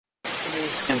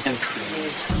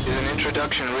Is an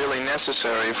introduction really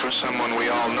necessary for someone we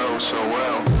all know so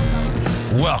well?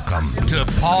 Welcome to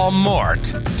Paul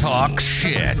Mort Talk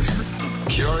Shit.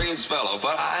 Curious fellow,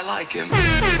 but I like him.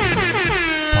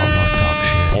 Paul Mort Talk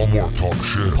Shit. Paul Mort Talk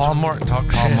Shit. Paul Mort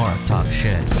Talk Shit. Paul Mort Talk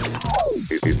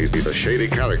Shit. He's a shady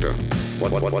character.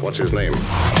 What's his name?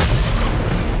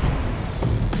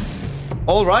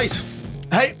 All right.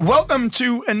 Hey, welcome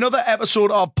to another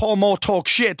episode of Paul Mort Talk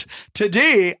Shit.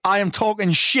 Today, I am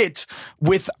talking shit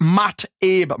with Matt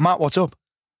Abe. Matt, what's up?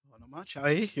 Not much. How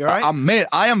are you? You all right? Mate,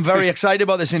 I am very excited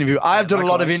about this interview. I've done a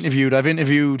lot of likewise. interviews. I've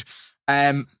interviewed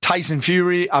Tyson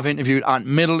Fury. I've interviewed Ant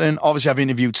Middleton. Obviously, I've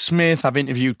interviewed Smith. I've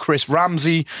interviewed Chris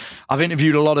Ramsey. I've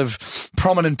interviewed a lot of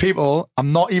prominent people.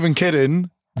 I'm not even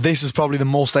kidding. This is probably the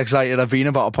most excited I've been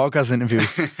about a podcast interview.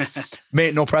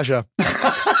 Mate, no pressure.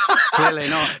 Clearly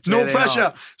not. No Clearly pressure.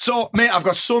 not. So, mate, I've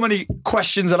got so many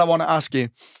questions that I want to ask you.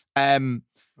 Have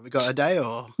we got a day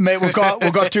or? Mate, we've got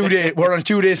 2 days. We're on a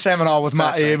 2 day seminar with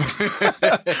Matt Abe.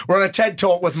 We're on a TED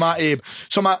talk with Matt Abe.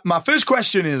 So my first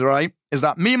question is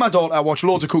that me and my daughter watch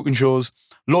loads of cooking shows,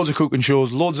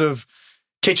 loads of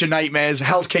kitchen nightmares,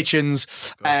 Hell's Kitchens,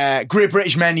 Great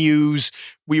British Menus.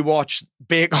 We watch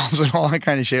bake-offs and all that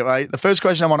kind of shit, right? The first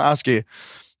question I want to ask you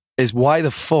is, why the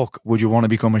fuck would you want to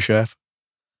become a chef?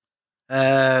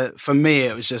 For me,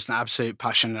 it was just an absolute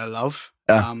passion and a love.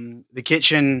 Yeah. The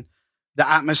kitchen, the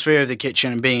atmosphere of the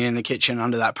kitchen and being in the kitchen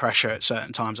under that pressure at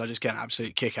certain times, I just get an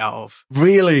absolute kick out of.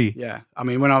 Really? Yeah. I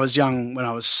mean, when I was young,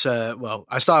 I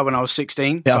started when I was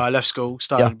 16. Yeah. So I left school,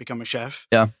 started to become a chef.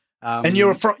 Yeah. And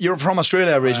you're from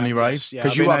Australia originally, right? Yes, yeah,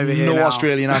 Because I've you been have over here no now.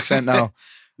 Australian accent now.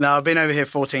 No, I've been over here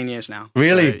 14 years now.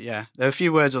 Really? So, yeah. There are a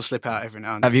few words will slip out every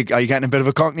now and then. Are you getting a bit of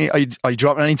a cockney? Are you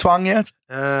dropping any twang yet?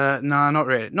 No, not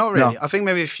really. Not really. No. I think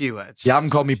maybe a few words. You haven't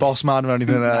called me boss man or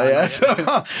anything like that. No,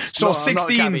 Yeah. So I'm not a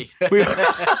 16, cabbie.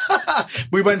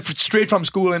 we went straight from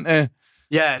school into...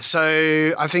 Yeah,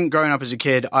 so I think growing up as a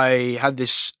kid, I had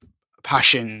this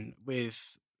passion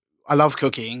with... I love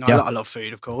cooking. Yeah. I love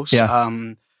food, of course. Yeah.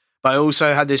 But I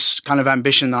also had this kind of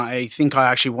ambition that I think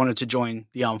I actually wanted to join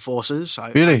the armed forces.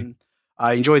 Really?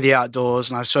 I enjoy the outdoors,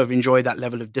 and I sort of enjoyed that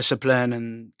level of discipline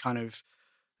and kind of...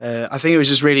 I think it was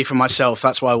just really for myself.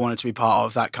 That's why I wanted to be part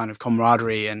of that kind of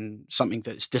camaraderie and something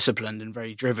that's disciplined and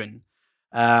very driven.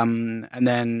 And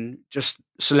then just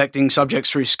selecting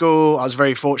subjects through school. I was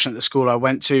very fortunate at the school I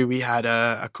went to. We had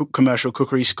a commercial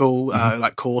cookery school,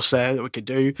 like course there that we could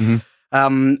do. Mm-hmm.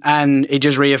 And it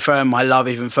just reaffirmed my love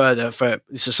even further for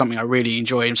this is something I really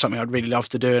enjoy and something I'd really love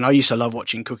to do. And I used to love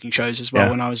watching cooking shows as well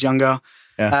when I was younger.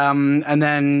 Yeah. And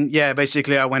then,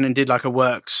 basically I went and did like a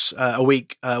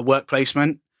week work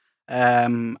placement.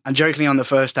 And jokingly on the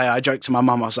first day, I joked to my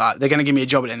mum, I was like, they're going to give me a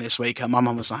job at the end of this week. And my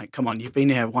mum was like, come on, you've been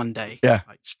here one day. Yeah.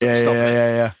 Like, stop it.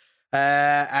 Yeah.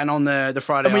 And on the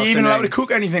Friday And were you even afternoon- allowed to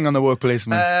cook anything on the work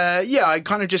placement? yeah, I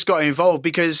kind of just got involved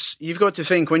because you've got to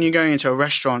think when you're going into a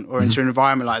restaurant or into an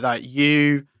environment like that,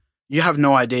 you have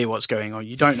no idea what's going on.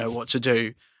 You don't know what to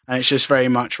do. And it's just very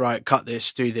much, right, cut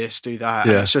this, do that. Yeah. And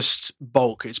it's just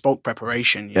bulk. It's bulk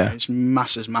preparation. You know, Yeah. it's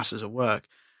masses of work.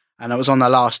 And it was on the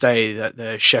last day that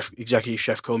the executive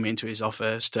chef called me into his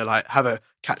office to like have a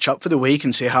catch up for the week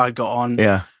and see how I'd got on.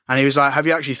 Yeah. And he was like, have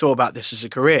you actually thought about this as a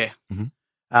career? Mhm.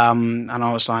 And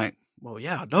I was like, well,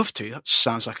 yeah, I'd love to. That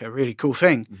sounds like a really cool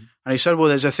thing. Mm-hmm. And he said, well,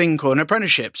 there's a thing called an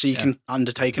apprenticeship. So you can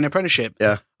undertake an apprenticeship.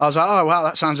 Yeah. I was like, oh, wow,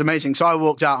 that sounds amazing. So I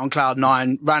walked out on cloud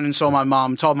 9, ran and saw my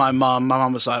mum, told my mum. My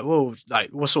mum was like, whoa,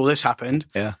 like, what's all this happened?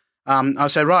 Yeah. I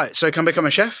said, right, so can I become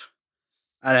a chef?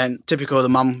 And then typical of the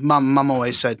mum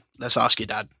always said, let's ask your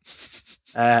dad.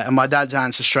 And my dad's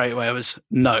answer straight away was,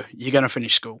 no, you're going to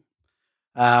finish school.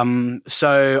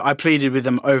 So I pleaded with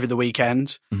them over the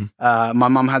weekend. Mm-hmm. My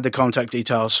mum had the contact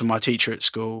details from my teacher at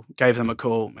school, gave them a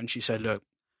call, and she said, look,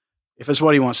 if it's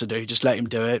what he wants to do, just let him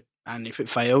do it. And if he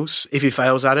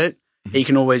fails at it, he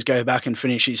can always go back and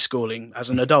finish his schooling as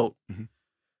an adult.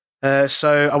 Mm-hmm.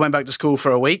 So I went back to school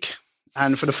for a week.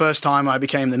 And for the first time, I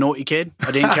became the naughty kid.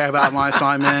 I didn't care about my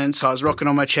assignments. I was rocking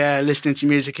on my chair, listening to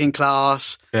music in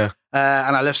class. Yeah.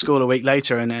 And I left school a week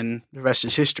later, and then the rest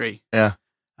is history. Yeah.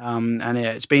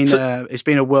 It's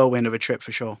been a whirlwind of a trip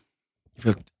for sure.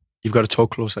 You've got to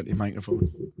talk closer to your microphone.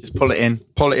 Just pull it in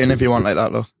if you want like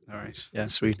that, look. No worries. Yeah,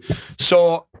 sweet.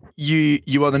 So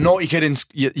you are the naughty kid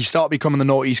you start becoming the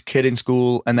naughty kid in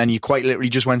school, and then you quite literally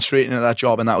just went straight into that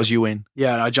job, and that was you in.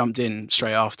 Yeah, and I jumped in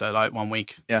straight after, like 1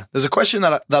 week. Yeah. There's a question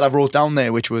that I wrote down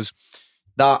there, which was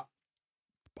that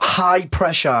high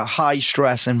pressure, high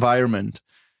stress environment.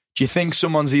 Do you think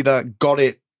someone's either got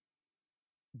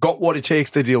what it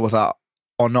takes to deal with that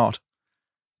or not?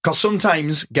 Because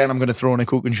sometimes, again, I'm going to throw in a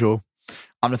cooking show.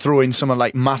 I'm going to throw in someone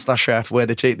like MasterChef, where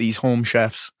they take these home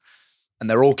chefs and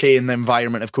they're okay in the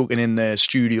environment of cooking in the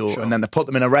studio, and then they put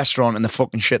them in a restaurant and they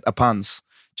fucking shit their pants.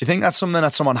 Do you think that's something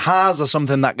that someone has, or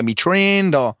something that can be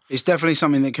trained? Or It's definitely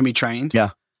something that can be trained. Yeah.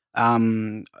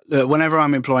 Look, whenever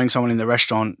I'm employing someone in the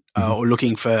restaurant or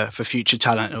looking for future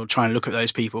talent or trying to look at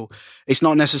those people, it's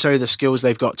not necessarily the skills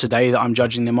they've got today that I'm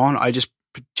judging them on. I just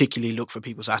particularly look for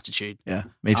people's attitude. Yeah,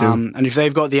 me too. And if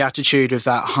they've got the attitude of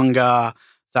that hunger,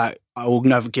 that I will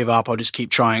never give up, I'll just keep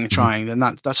trying and trying, then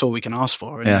that's all we can ask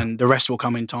for. And then the rest will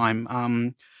come in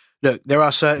time. Look, there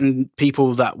are certain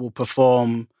people that will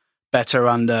perform better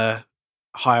under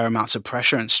higher amounts of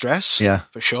pressure and stress,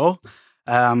 for sure.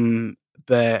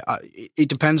 But it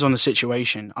depends on the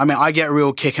situation. I mean, I get a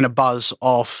real kick and a buzz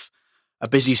off a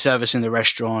busy service in the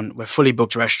restaurant. We're a fully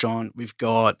booked restaurant. We've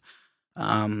got,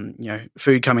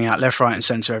 food coming out left, right, and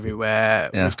center everywhere.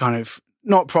 We've kind of,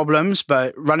 not problems,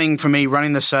 but running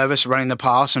the service, running the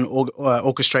pass, and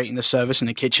orchestrating the service in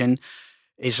the kitchen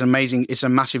is amazing. It's a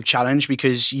massive challenge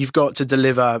because you've got to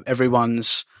deliver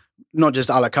everyone's not just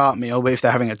a la carte meal, but if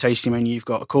they're having a tasting menu, you've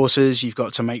got courses, you've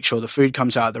got to make sure the food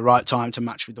comes out at the right time to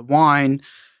match with the wine.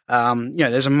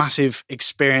 There's a massive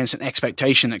experience and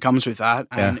expectation that comes with that.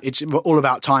 And it's all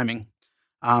about timing.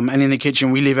 And in the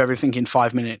kitchen, we leave everything in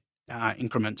 5-minute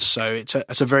increments. So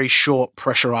it's a very short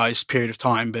pressurized period of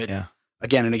time, but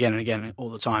again and again and again all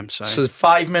the time. So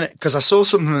 5 minutes, because I saw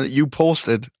something that you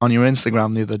posted on your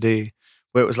Instagram the other day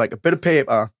where it was like a bit of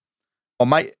paper, or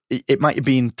it might have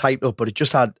been typed up, but it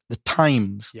just had the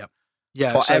times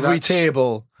for every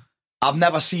table. I've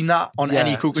never seen that on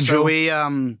any cooking show.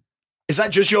 Is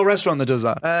that just your restaurant that does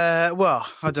that? Well,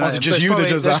 I don't know. Is it just you that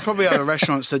does that? There's probably other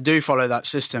restaurants that do follow that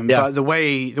system. But the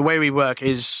way we work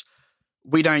is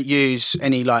we don't use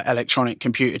any like electronic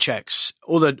computer checks.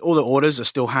 All the orders are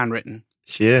still handwritten.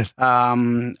 Shit.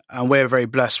 And we're very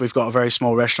blessed. We've got a very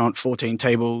small restaurant, 14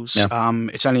 tables.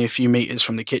 It's only a few meters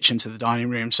from the kitchen to the dining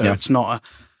room, so it's not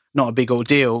a big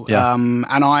ordeal. And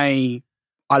I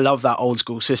love that old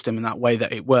school system and that way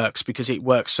that it works because it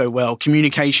works so well.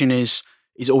 Communication is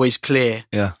always clear.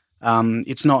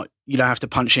 It's not, you don't have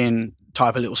to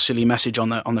type a little silly message on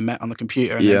the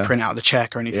computer and then print out the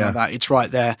check or anything like that. It's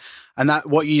right there. And that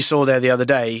what you saw there the other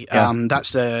day,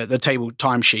 that's the table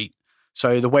timesheet.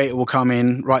 So the waiter will come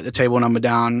in, write the table number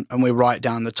down, and we write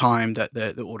down the time that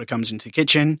the order comes into the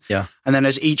kitchen. And then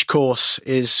as each course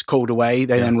is called away,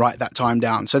 they then write that time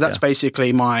down. So that's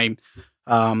basically my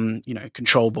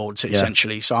control boards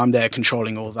essentially. So I'm there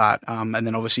controlling all that, and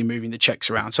then obviously moving the checks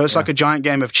around. So it's like a giant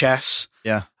game of chess.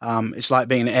 It's like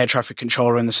being an air traffic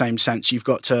controller in the same sense. You've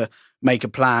got to make a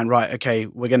plan, right? Okay,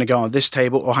 we're going to go on this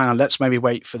table, or hang on, let's maybe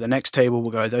wait for the next table.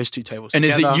 We'll go those two tables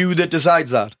together. And is it you that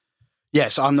decides that?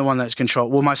 Yes, I'm the one that's control.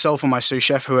 Well, myself and my sous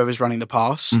chef, whoever's running the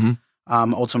pass,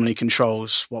 ultimately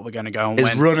controls what we're going to go on.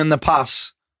 Is running the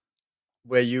pass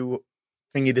where you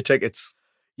thingy the tickets?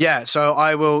 Yeah, so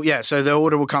I will. Yeah, so the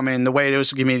order will come in. The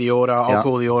waiters will give me the order. I'll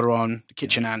call the order on. The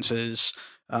kitchen answers.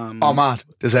 Oh, mad!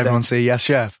 Does everyone say yes,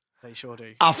 chef? They sure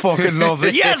do. I fucking love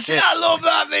it. Yes, I love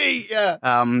that, mate. Yeah.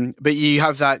 But you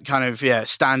have that kind of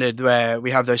standard where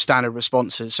we have those standard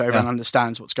responses, so everyone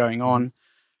understands what's going on.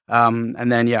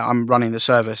 And then, I'm running the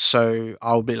service. So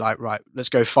I'll be like, right, let's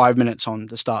go 5 minutes on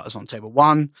the starters on table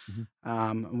one.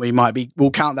 And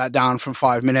we'll count that down from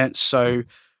 5 minutes. So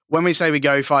when we say we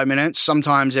go 5 minutes,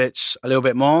 sometimes it's a little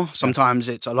bit more, sometimes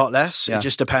it's a lot less. It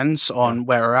just depends on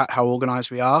where we're at, how organized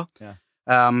we are.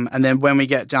 And then when we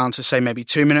get down to say maybe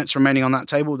 2 minutes remaining on that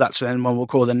table, that's then when we'll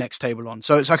call the next table on.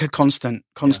 So it's like a constant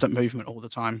movement all the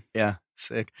time. Yeah.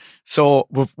 Sick. So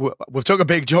we've took a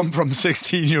big jump from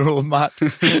 16-year-old Matt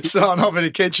starting off in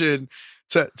the kitchen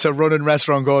to running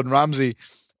restaurant Gordon Ramsay.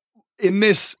 In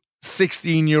this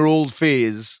 16-year-old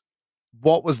phase,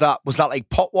 what was that? Was that like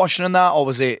pot washing and that, or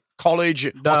was it college?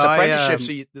 What's apprenticeship?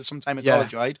 So there's some time at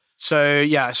college, right? So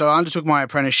I undertook my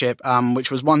apprenticeship, which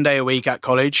was 1 day a week at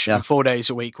college and 4 days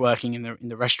a week working in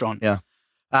the restaurant.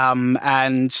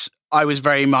 And I was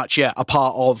very much, a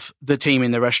part of the team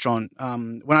in the restaurant.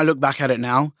 When I look back at it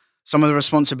now, some of the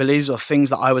responsibilities or things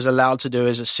that I was allowed to do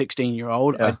as a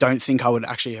 16-year-old, I don't think I would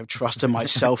actually have trusted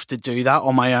myself to do that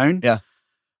on my own.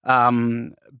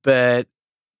 But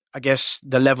I guess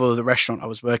the level of the restaurant I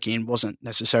was working in wasn't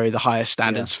necessarily the highest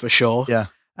standards for sure.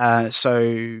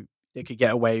 So they could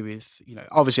get away with,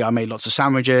 obviously I made lots of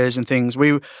sandwiches and things.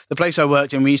 The place I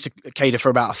worked in, we used to cater for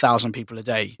about 1,000 people a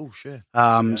day. Oh shit.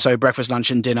 So breakfast,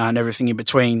 lunch and dinner and everything in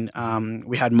between.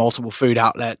 We had multiple food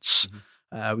outlets.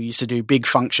 We used to do big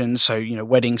functions. So,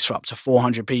 weddings for up to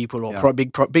 400 people or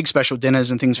big special dinners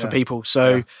and things for people.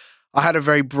 So I had a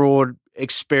very broad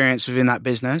experience within that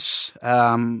business.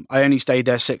 I only stayed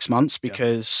there 6 months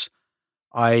because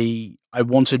I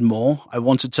wanted more. I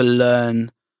wanted to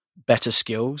learn better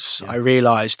skills. I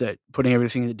realized that putting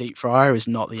everything in the deep fryer is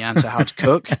not the answer how to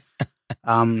cook.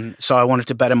 So I wanted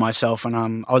to better myself,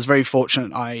 and I was very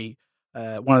fortunate.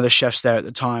 One of the chefs there at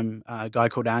the time, a guy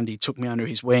called Andy, took me under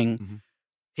his wing. Mm-hmm.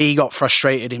 He got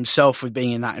frustrated himself with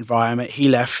being in that environment. He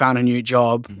left, found a new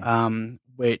job, and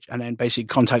then basically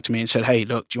contacted me and said, "Hey,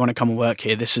 look, do you want to come and work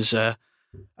here? This is a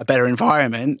better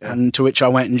environment." Yeah. And to which I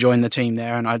went and joined the team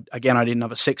there. And I did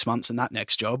another 6 months in that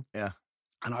next job. Yeah.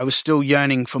 And I was still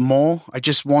yearning for more.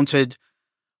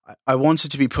 I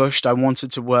wanted to be pushed. I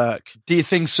wanted to work. Do you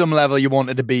think some level you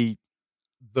wanted to be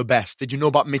the best? Did you know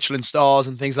about Michelin stars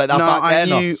and things like that back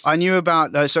then? I knew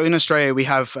about, so in Australia we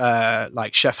have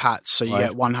like chef hats. So you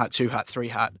get 1 hat, 2 hat, 3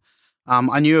 hat.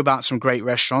 I knew about some great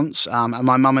restaurants. And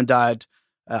my mum and dad,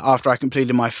 after I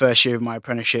completed my first year of my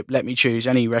apprenticeship, let me choose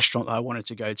any restaurant that I wanted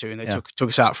to go to. And they took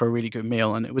us out for a really good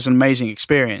meal. And it was an amazing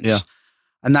experience. Yeah.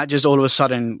 And that just all of a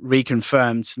sudden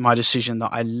reconfirmed my decision that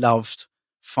I loved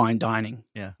fine dining.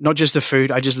 Yeah. Not just the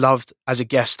food. I just loved, as a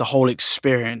guest, the whole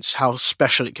experience, how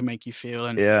special it can make you feel,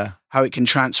 and how it can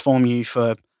transform you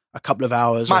for a couple of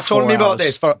hours. Matt, talk to me about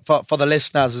this for the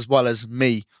listeners as well as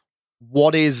me.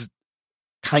 What is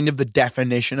kind of the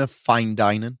definition of fine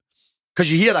dining?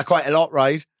 Because you hear that quite a lot,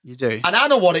 right? You do. And I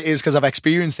know what it is because I've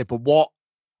experienced it, but what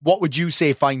would you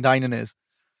say fine dining is?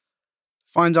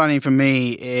 Fine dining for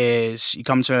me is you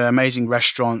come to an amazing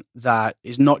restaurant that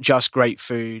is not just great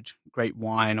food, great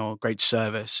wine, or great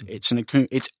service.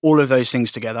 It's all of those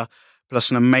things together,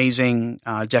 plus an amazing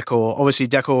decor. Obviously,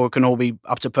 decor can all be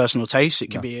up to personal taste.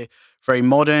 It can be very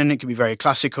modern. It can be very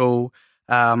classical.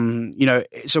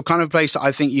 It's a kind of place that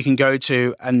I think you can go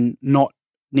to and not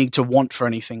need to want for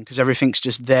anything because everything's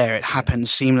just there. It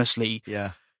happens seamlessly.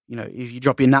 Yeah. If you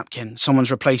drop your napkin,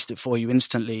 someone's replaced it for you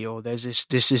instantly, or there's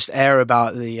this air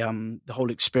about the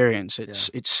whole experience.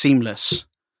 It's seamless.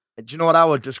 Do you know what I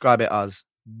would describe it as?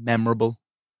 Memorable.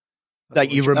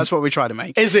 That's what we try to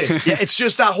make. Is it? Yeah, it's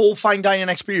just that whole fine dining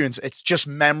experience. It's just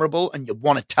memorable, and you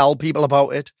want to tell people about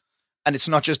it. And it's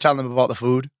not just telling them about the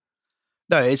food.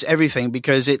 No, it's everything,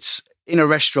 because it's in a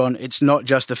restaurant. It's not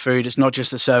just the food. It's not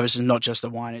just the service. It's not just the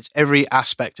wine. It's every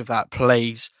aspect of that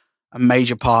plays a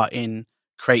major part in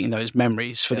creating those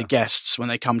memories for the guests when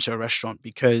they come to a restaurant,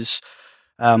 because,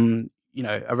 a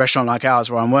restaurant like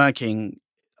ours where I'm working,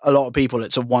 a lot of people,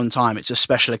 it's a one-time, it's a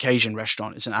special occasion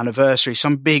restaurant. It's an anniversary,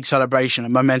 some big celebration, a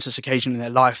momentous occasion in their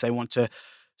life. They want to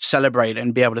celebrate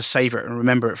and be able to savor it and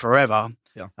remember it forever.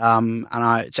 Yeah.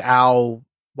 It's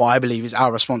what I believe is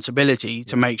our responsibility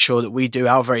to make sure that we do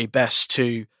our very best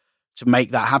to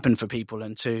make that happen for people,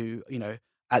 and to,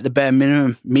 at the bare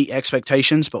minimum, meet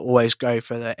expectations, but always go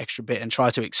for the extra bit and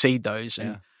try to exceed those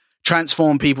and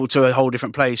transform people to a whole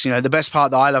different place. The best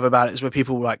part that I love about it is where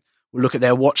people will look at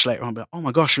their watch later on and be like, "Oh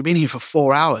my gosh, we've been here for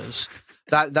 4 hours."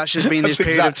 That's just been this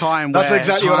period of time where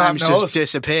time's just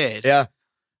disappeared. Yeah.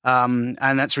 And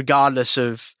that's regardless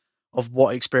of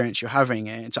what experience you're having.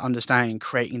 And it's understanding,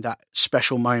 creating that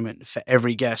special moment for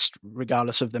every guest,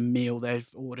 regardless of the meal they've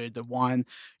ordered, the wine.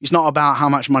 It's not about how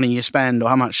much money you spend or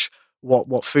how much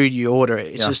what food you order.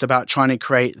 It's just about trying to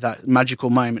create that magical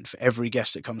moment for every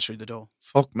guest that comes through the door.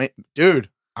 Fuck me, dude.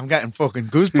 I'm getting fucking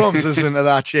goosebumps listening to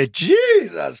that shit.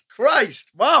 Jesus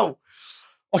Christ. Wow.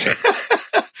 Okay.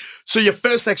 So your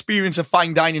first experience of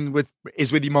fine dining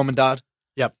is with your mum and dad?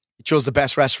 Yep. You chose the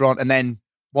best restaurant, and then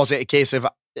was it a case of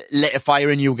lit a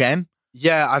fire in you again?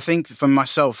 Yeah, I think for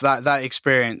myself, that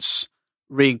experience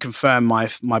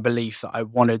reconfirmed my belief that I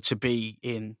wanted to be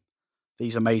in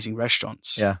these amazing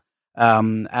restaurants. Yeah. I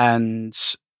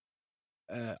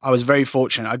was very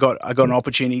fortunate. I got an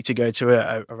opportunity to go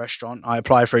to a restaurant. I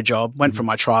applied for a job, went for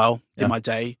my trial, did my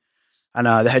day, and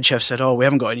the head chef said, "Oh, we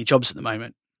haven't got any jobs at the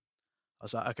moment." I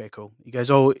was like, "Okay, cool." He goes,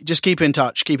 "Oh, just keep in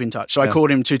touch. So I called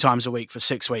him 2 times a week for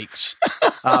 6 weeks.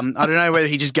 I don't know whether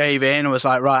he just gave in or was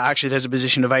like, "Right, actually, there's a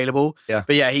position available." Yeah.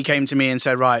 But yeah, he came to me and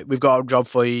said, "Right, we've got a job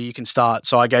for you. You can start."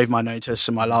 So I gave my notice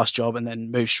in my last job and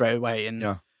then moved straight away.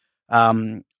 And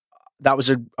that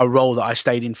was a role that I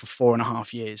stayed in for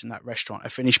 4.5 years in that restaurant. I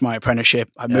finished my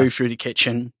apprenticeship. I moved through the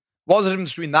kitchen. What was the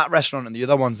difference between that restaurant and the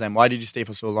other ones then? Why did you stay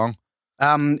for so long?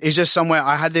 It's just somewhere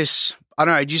I had this, I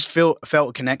don't know, I just felt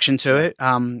a connection to it.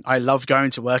 I loved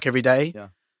going to work every day. Yeah.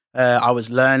 I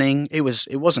was learning. It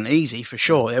wasn't easy for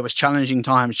sure. There was challenging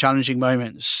times, challenging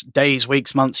moments, days,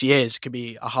 weeks, months, years. It could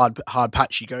be a hard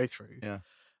patch you go through. Yeah.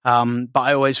 But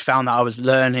I always found that I was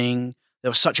learning. There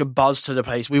was such a buzz to the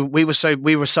place. We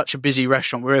were such a busy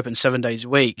restaurant. We were open 7 days a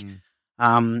week.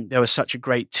 There was such a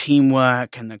great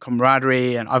teamwork and the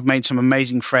camaraderie, and I've made some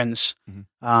amazing friends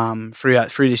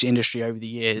through this industry over the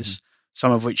years.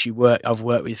 Some of which I've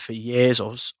worked with for years,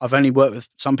 or I've only worked with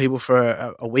some people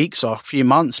for a week or a few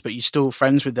months, but you're still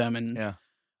friends with them. And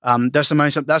that's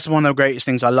one of the greatest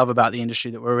things I love about the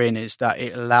industry that we're in, is that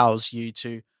it allows you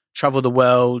to travel the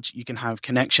world. You can have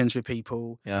connections with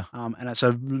people. And it's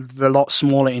a lot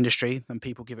smaller industry than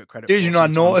people give it credit for. Dude, you know,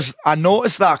 I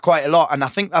noticed that quite a lot. And I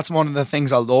think that's one of the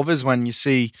things I love is when you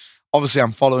see, obviously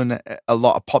I'm following a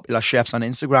lot of popular chefs on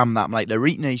Instagram that I'm like, they're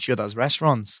eating at each other's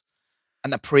restaurants.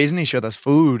 And they're praising each other's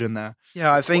food, and I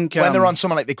think when they're on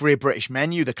something like the Great British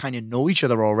Menu, they kind of know each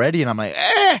other already. And I'm like,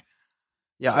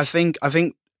 Yeah, I think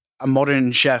a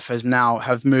modern chef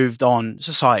have moved on.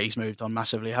 Society's moved on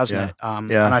massively, hasn't it?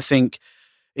 And I think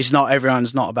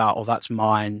everyone's not about, oh, that's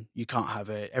mine, you can't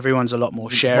have it. Everyone's a lot more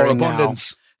sharing more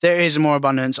abundance. now. There is more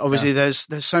abundance. Obviously, there's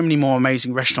so many more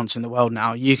amazing restaurants in the world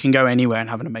now. You can go anywhere and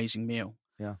have an amazing meal.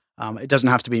 It doesn't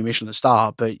have to be Michelin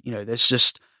star, but you know, there's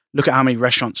just. Look at how many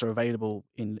restaurants are available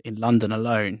in London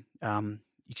alone.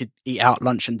 You could eat out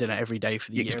lunch and dinner every day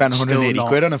for the year. You can spend 180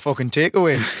 quid on a fucking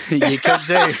takeaway. You could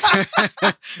do.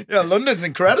 Yeah, London's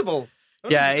incredible.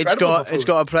 It's got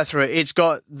a plethora. It's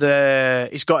got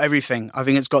everything. I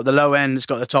think it's got the low end, it's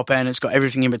got the top end, it's got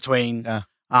everything in between.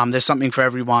 There's something for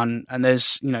everyone, and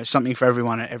there's something for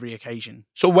everyone at every occasion.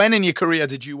 So when in your career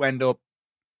did you end up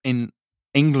in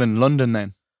England, London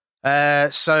then?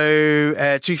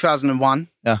 2001.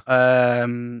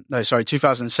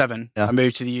 2007. I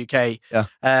moved to the UK.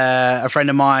 A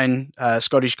friend of mine, a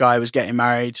Scottish guy, was getting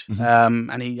married,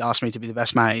 and he asked me to be the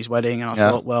best man at his wedding. And I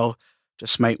thought, well,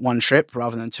 just make one trip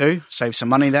rather than two, save some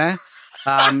money there.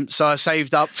 So I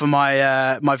saved up for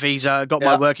my visa, got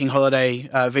my working holiday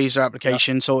visa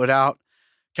application sorted out,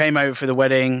 came over for the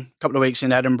wedding, a couple of weeks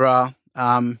in Edinburgh,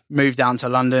 moved down to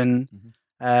London.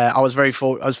 I was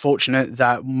fortunate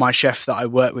that my chef that I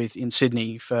worked with in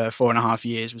Sydney for 4.5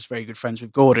 years was very good friends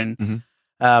with Gordon.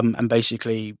 And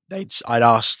basically I'd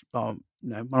asked, one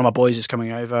of my boys is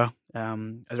coming over. Are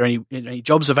there any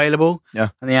jobs available?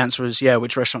 And the answer was,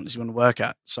 which restaurant does he want to work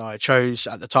at? So I chose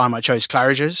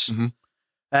Claridge's.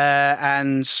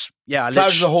 Claridge's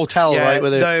a hotel,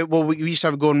 right? We used to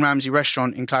have a Gordon Ramsay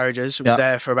restaurant in Claridge's. It was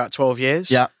there for about 12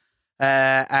 years.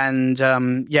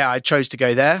 I chose to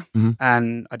go there,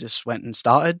 and I just went and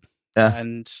started,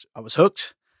 and I was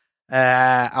hooked.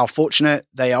 I was fortunate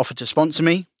they offered to sponsor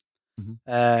me,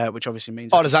 which obviously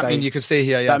means. Does that mean you could stay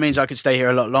here? That means I could stay here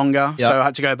a lot longer. So I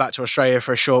had to go back to Australia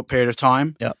for a short period of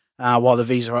time, while the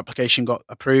visa application got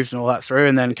approved and all that through,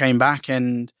 and then came back,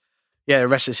 and the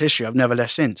rest is history. I've never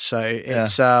left since. So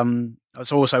it's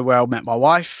also where I met my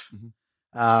wife.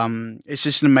 It's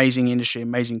just an amazing industry,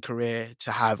 amazing career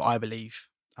to have, I believe.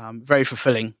 Very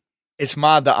fulfilling. It's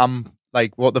mad that I'm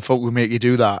like, what the fuck would make you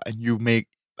do that? And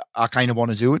I kind of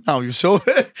want to do it now. You sold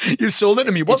it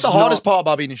to me. What's the hardest part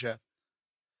about being a chef?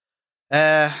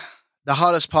 The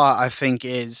hardest part, I think,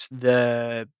 is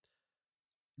doing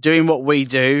what we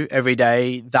do every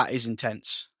day. That is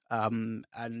intense.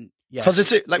 Because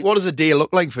it's what does a day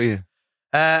look like for you?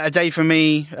 A day for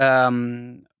me, I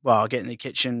get in the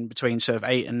kitchen between sort of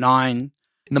 8 and 9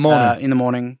 in the morning. In the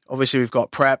morning, obviously we've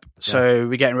got prep, so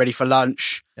we're getting ready for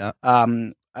lunch.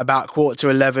 About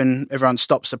 11:15, everyone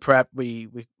stops the prep. We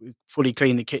fully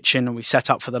clean the kitchen and we set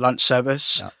up for the lunch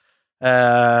service.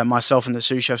 Myself and the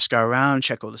sous chefs go around,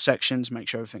 check all the sections, make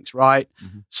sure everything's right.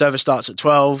 Service starts at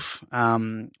 12.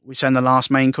 We send the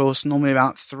last main course normally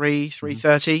about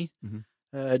 3:30.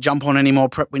 Jump on any more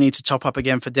prep we need to top up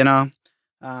again for dinner.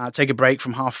 Take a break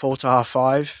from 4:30 to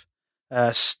 5:30.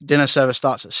 Dinner service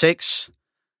starts at 6.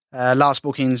 Last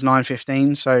booking's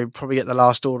 9:15, so probably get the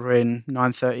last order in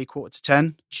 9:30,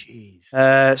 9:45.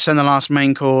 Jeez. Send the last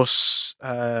main course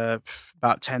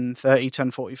about 10:30,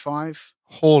 10:45.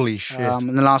 Holy shit!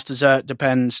 And the last dessert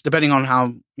depending on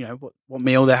how what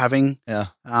meal they're having.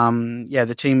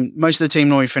 The team, most of the team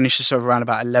normally finishes sort of around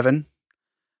about 11,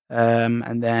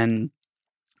 and then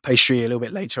pastry a little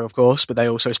bit later, of course, but they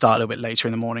also start a little bit later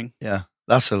in the morning. Yeah,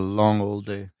 that's a long old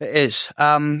day. It is.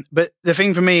 But the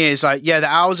thing for me is the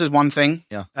hours is one thing.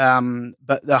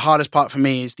 But the hardest part for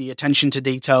me is the attention to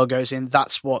detail goes in.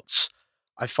 That's what's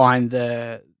I find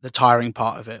the tiring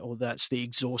part of it, or that's the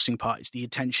exhausting part. It's the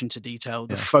attention to detail,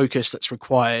 the focus that's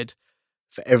required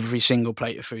for every single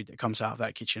plate of food that comes out of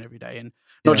that kitchen every day. And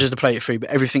not just the plate of food,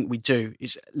 but everything we do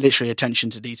is literally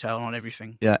attention to detail on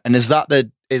everything. Yeah. And is that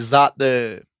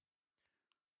the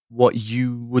what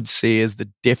you would say is the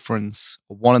difference,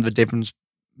 or one of the difference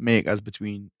makers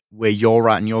between where you're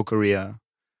at in your career?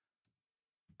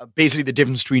 Basically the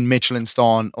difference between Michelin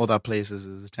star and other places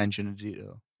is attention to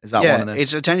detail. Is that yeah, one of the?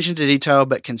 it's attention to detail,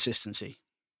 but consistency.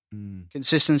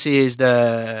 Consistency is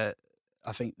I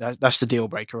think that's the deal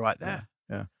breaker right there.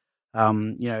 Yeah.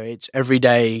 It's every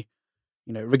day,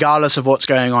 regardless of what's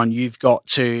going on, you've got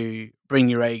to bring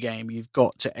your A game. You've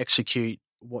got to execute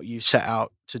what you set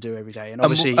out to do every day. And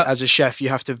obviously, as a chef, you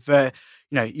have to,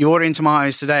 you order in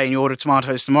tomatoes today and you order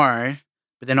tomatoes tomorrow,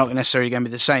 but they're not necessarily going to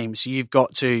be the same. So you've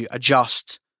got to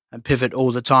adjust and pivot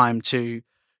all the time to,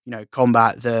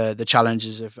 combat the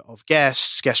challenges of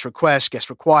guests, guest requests, guest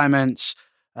requirements,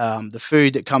 the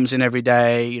food that comes in every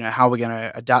day, how we're going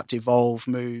to adapt, evolve,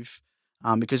 move,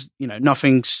 because,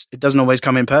 it doesn't always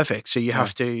come in perfect. So you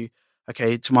have to,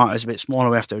 okay, tomatoes a bit smaller,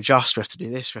 we have to adjust, we have to do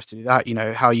this, we have to do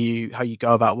that, how you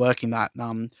go about working that.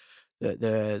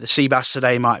 The sea bass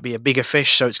today might be a bigger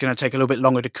fish, so it's going to take a little bit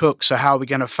longer to cook. So how are we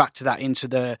going to factor that into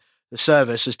the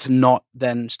service as to not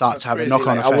then start to have a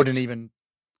knock-on effect?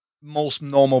 Most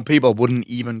normal people wouldn't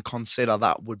even consider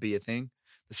that would be a thing.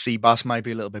 The sea bass might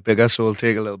be a little bit bigger, so it'll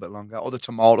take a little bit longer. Or the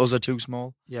tomatoes are too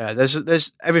small. Yeah,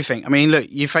 there's everything. I mean, look,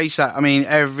 you face that. I mean,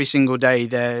 every single day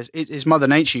it's Mother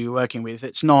Nature you're working with.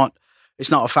 It's not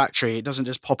a factory. It doesn't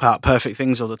just pop out perfect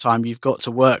things all the time. You've got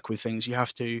to work with things. You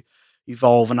have to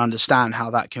evolve and understand how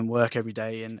that can work every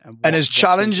day. And as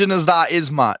challenging as that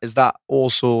is, Matt, is that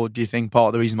also, do you think, part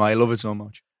of the reason why I love it so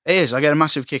much? It is. I get a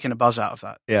massive kick and a buzz out of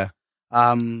that. Yeah.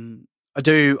 I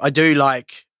do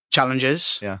like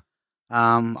challenges. Yeah.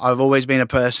 I've always been a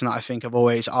person that I think I've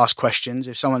always asked questions.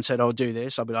 If someone said, "Oh, do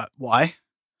this," I'll be like, "Why?"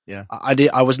 Yeah.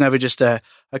 I was never just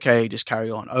okay, just carry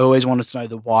on. I always wanted to know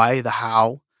the why, the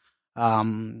how.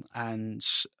 And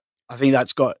I think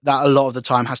that a lot of the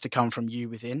time has to come from you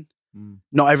within.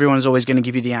 Not everyone's always going to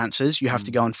give you the answers. You have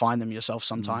to go and find them yourself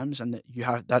sometimes. And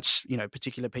that's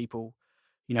particular people,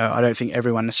 I don't think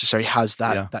everyone necessarily has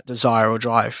that desire or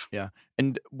drive. Yeah.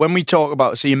 And when we talk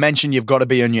about, so you mentioned you've got to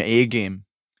be on your A game.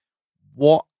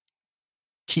 What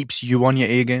keeps you on your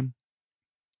A game?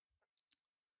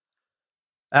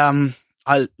 I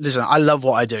love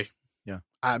what I do. Yeah.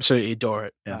 I absolutely adore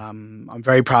it. Yeah. I'm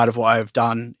very proud of what I've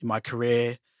done in my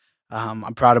career.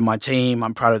 I'm proud of my team.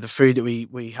 I'm proud of the food that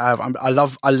we have. I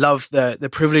love the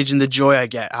privilege and the joy I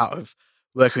get out of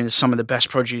working with some of the best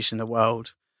produce in the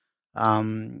world.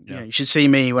 You should see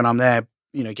me when I'm there,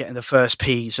 getting the first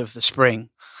peas of the spring.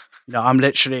 I'm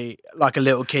literally like a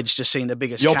little kid's just seeing the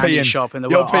biggest candy shop in the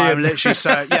world. I'm literally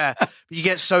but you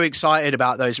get so excited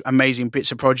about those amazing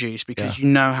bits of produce because you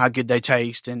know how good they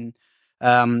taste. And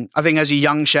I think as a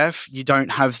young chef, you don't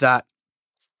have that.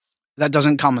 That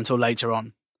doesn't come until later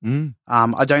on.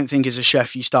 I don't think as a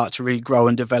chef you start to really grow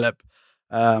and develop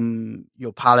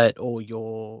your palate or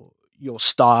your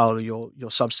style or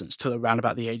your substance till around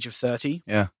about the age of 30.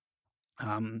 Yeah.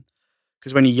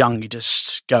 Because when you're young, you're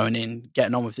just going in,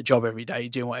 getting on with the job every day,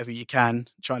 doing whatever you can,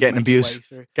 trying getting to make your way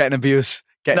through. Getting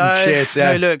shit.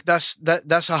 Yeah. No, look, that's one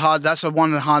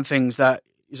of the hard things that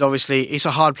is obviously it's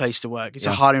a hard place to work. It's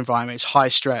a hard environment. It's high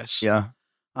stress. Yeah.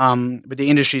 But the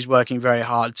industry is working very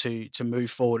hard to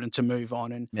move forward and to move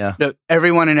on. And look,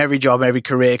 everyone in every job, every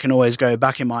career can always go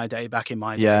back in my day.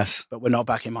 Yes. But we're not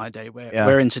back in my day.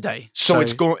 We're in today. So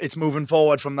it's moving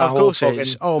forward from that. Of course it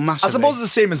is. Oh, massively. I suppose the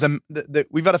same as the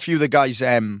we've had a few of the guys,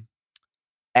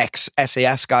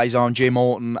 ex-SAS guys on, Jay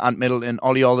Morton, Ant Middleton,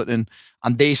 Ollie Alderton,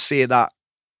 and they say that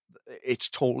it's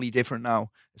totally different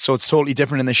now. So it's totally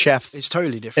different in the chef. It's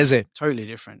totally different. Is it? Totally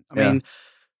different. I mean...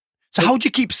 So how do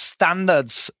you keep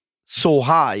standards so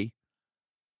high?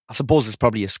 I suppose it's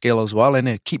probably a skill as well, isn't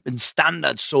it? Keeping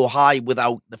standards so high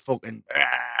without the fucking...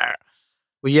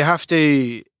 Well, you have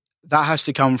to... That has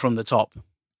to come from the top.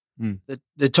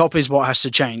 The top is what has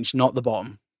to change, not the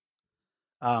bottom.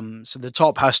 So the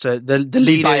top has to... The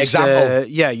lead by example.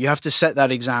 You have to set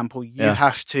that example. You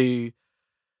have to...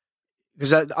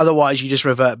 Because otherwise you just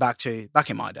revert back in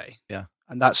my day. Yeah.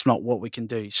 And that's not what we can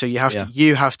do. So you have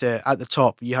to, at the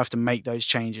top, you have to make those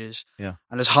changes. Yeah.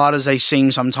 And as hard as they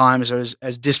seem sometimes, or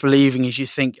as disbelieving as you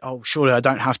think, oh, surely I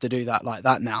don't have to do that like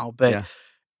that now. But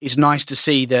it's nice to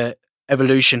see that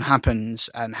evolution happens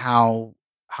and how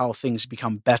things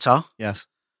become better. Yes.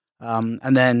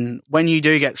 And then when you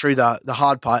do get through the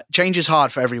hard part, change is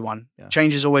hard for everyone. Yeah.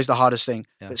 Change is always the hardest thing.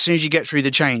 Yeah. But as soon as you get through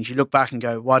the change, you look back and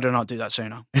go, why did I not do that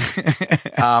sooner?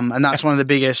 And that's one of the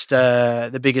biggest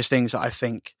things that I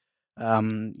think,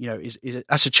 is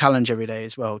that's a challenge every day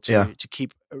as well to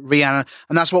keep and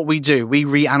that's what we do. We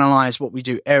reanalyze what we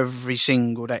do every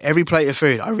single day. Every plate of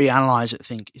food, I reanalyze it,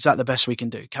 think, is that the best we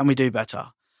can do? Can we do better?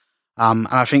 And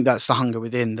I think that's the hunger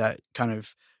within that kind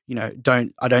of,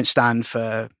 I don't stand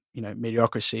for,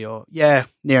 mediocrity or near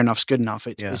enough's good enough.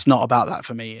 It's not about that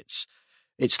for me. It's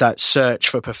it's that search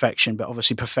for perfection, but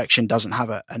obviously perfection doesn't have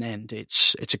an end.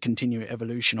 It's a continual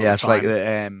evolution. All Yeah, the it's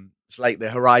time. like the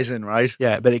horizon, right?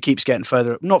 Yeah, but it keeps getting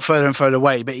not further and further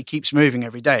away, but it keeps moving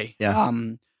every day. Yeah.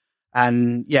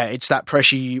 And yeah, it's that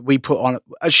pressure we put on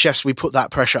as chefs. We put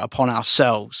that pressure upon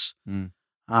ourselves.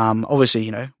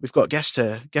 Obviously, we've got guests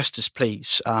to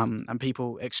please, and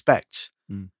people expect.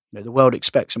 The world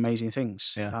expects amazing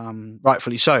things,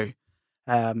 rightfully so.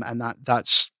 And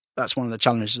that's one of the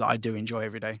challenges that I do enjoy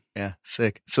every day. Yeah,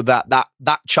 sick. So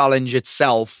that challenge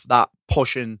itself, that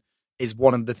pushing, is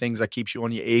one of the things that keeps you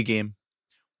on your A game.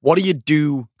 What do you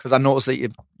do? Because I noticed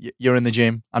that you're in the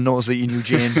gym. I noticed that you knew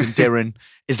James and Darren.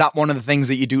 Is that one of the things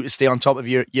that you do to stay on top of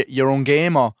your own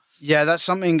game, or? Yeah, that's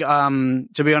something,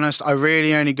 to be honest, I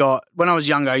really only got... When I was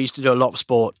younger, I used to do a lot of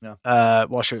sport.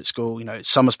 Whilst you're at school,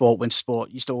 summer sport, winter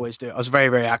sport, used to always do it. I was very,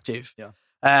 very active. Yeah.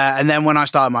 And then when I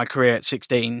started my career at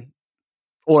 16,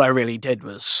 all I really did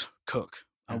was cook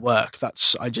and work.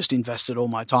 I just invested all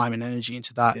my time and energy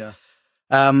into that. Yeah.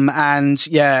 And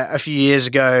yeah, a few years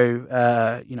ago,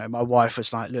 my wife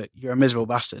was like, "Look, you're a miserable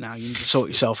bastard now. You need to sort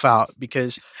yourself out."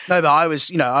 But I was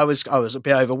a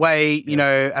bit overweight, and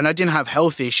I didn't have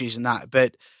health issues and that,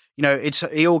 but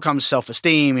it all comes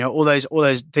self-esteem, all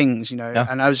those things, and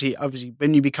obviously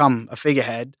when you become a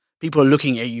figurehead, people are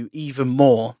looking at you even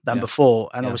more than before,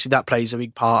 and obviously that plays a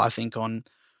big part, I think, on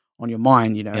your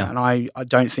mind, and I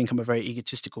don't think I'm a very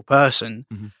egotistical person,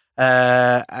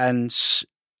 and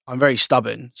I'm very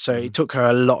stubborn, so it took her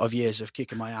a lot of years of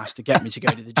kicking my ass to get me to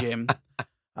go to the gym.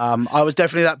 I was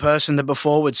definitely that person that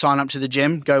before would sign up to the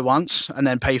gym, go once, and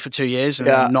then pay for 2 years and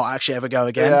then not actually ever go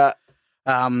again.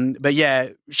 But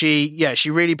she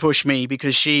really pushed me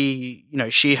because she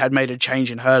had made a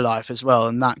change in her life as well,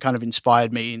 and that kind of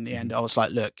inspired me. In the end, I was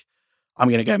like, look, I'm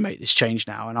going to go make this change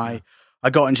now. And I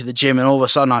got into the gym, and all of a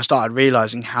sudden I started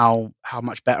realizing how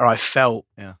much better I felt.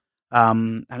 Yeah.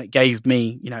 And it gave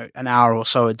me, an hour or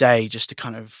so a day just to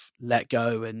kind of let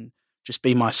go and just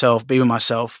be myself, be with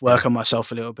myself, work on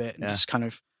myself a little bit, and just kind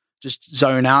of just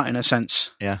zone out in a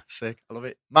sense. Yeah, sick. I love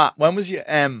it. Matt, when was your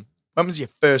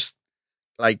first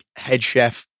head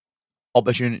chef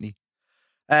opportunity?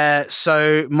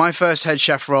 So my first head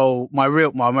chef role, my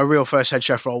real first head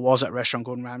chef role was at Restaurant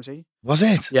Gordon Ramsay. Was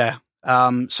it? Yeah.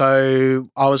 So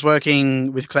I was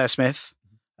working with Claire Smith.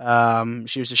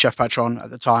 She was the chef patron at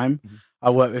the time. I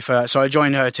worked with her, so I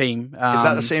joined her team. Is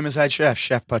that the same as head chef,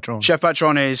 chef patron? Chef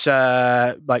patron is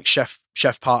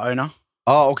chef part owner.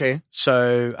 Oh, okay.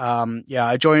 So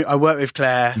I worked with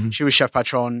Claire. She was chef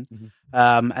patron,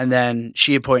 and then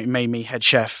she made me head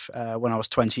chef when I was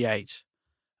 28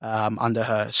 under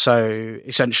her. So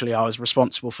essentially, I was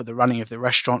responsible for the running of the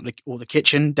restaurant or the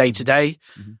kitchen day to day,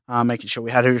 making sure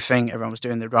we had everything, everyone was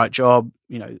doing the right job.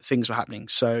 Things were happening.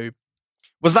 So.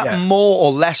 Was that more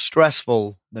or less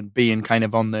stressful than being kind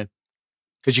of on the...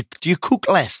 Because do you cook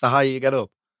less the higher you get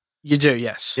up? You do,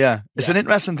 yes. Yeah. It's an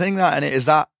interesting thing, that. And is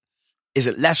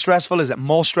it less stressful? Is it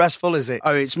more stressful? Is it...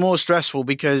 Oh, it's more stressful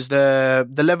because the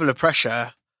level of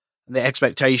pressure, the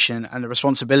expectation and the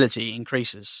responsibility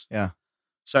increases. Yeah.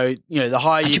 So, the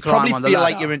higher you climb on the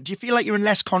ladder... Do you feel like you're in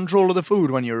less control of the food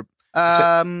when you're...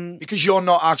 because you're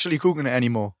not actually cooking it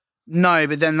anymore? No,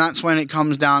 but then that's when it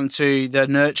comes down to the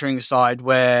nurturing side,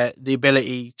 where the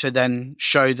ability to then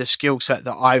show the skill set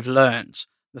that I've learned,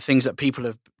 the things that people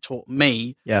have taught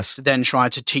me, to then try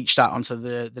to teach that onto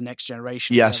the next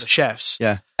generation of other chefs.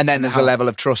 Yeah. And then there's a level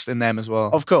of trust in them as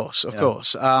well. Of course.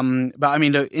 But I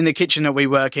mean, look, in the kitchen that we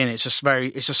work in, it's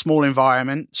a small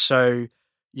environment, so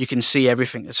you can see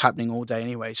everything that's happening all day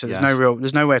anyway. So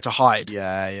there's nowhere to hide.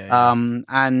 Yeah.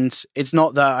 And it's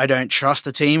not that I don't trust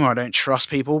the team or I don't trust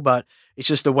people, but it's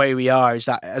just the way we are, is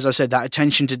that, as I said, that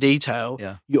attention to detail,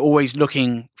 you're always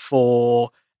looking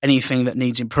for anything that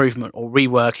needs improvement or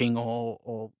reworking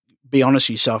or be honest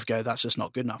with yourself, that's just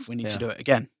not good enough. We need to do it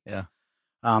again. Yeah.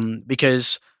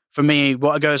 Because for me,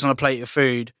 what goes on a plate of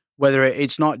food, whether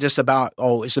it's not just about,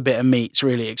 it's a bit of meat, it's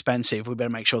really expensive, we better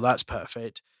make sure that's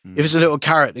perfect. If it's a little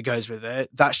carrot that goes with it,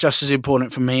 that's just as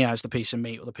important for me as the piece of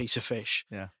meat or the piece of fish.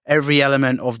 Yeah. Every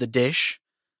element of the dish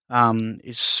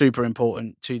is super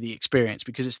important to the experience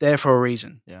because it's there for a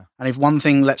reason. Yeah. And if one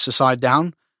thing lets the side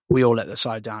down, we all let the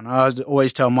side down. I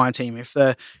always tell my team, if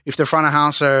the front of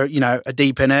house are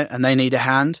deep in it and they need a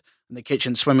hand, and the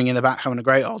kitchen's swimming in the back having a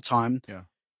great old time,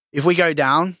 if we go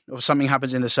down or something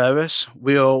happens in the service,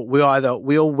 we'll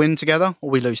win together or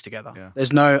we lose together. Yeah.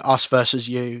 There's no us versus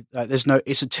you.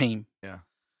 It's a team. Yeah.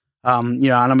 And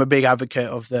I'm a big advocate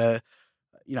of I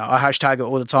hashtag it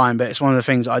all the time, but it's one of the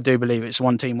things I do believe. It's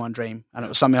one team, one dream. And it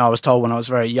was something I was told when I was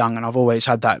very young, and I've always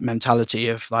had that mentality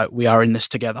of we are in this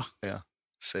together. Yeah.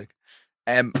 Sick.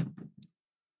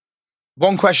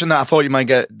 One question that I thought you might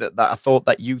get, that I thought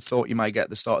that you thought you might get at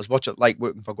the start is, what's it like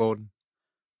working for Gordon?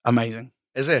 Amazing.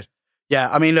 Is it? Yeah,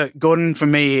 I mean, look, Gordon for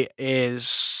me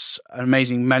is an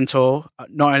amazing mentor,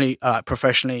 not only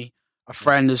professionally, a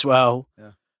friend as well,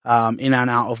 in and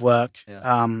out of work.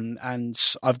 Yeah.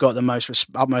 And I've got the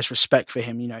utmost respect for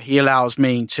him. You know, he allows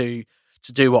me to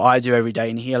do what I do every day,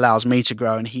 and he allows me to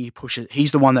grow, and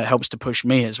he's the one that helps to push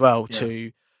me as well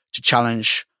to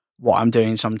challenge what I'm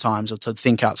doing sometimes, or to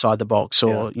think outside the box,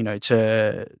 or you know,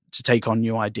 to take on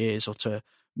new ideas, or to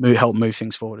help move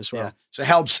things forward as well. Yeah. So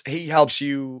he helps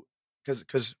you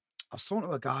because I was talking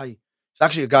to a guy. It's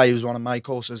actually a guy who was one of my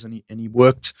courses, and he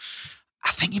worked. I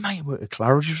think he might have worked at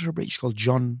Claridge's for a bit. He's called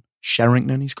John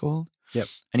Sherrington. He's called. Yep.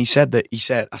 And he said,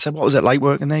 I said, what was it like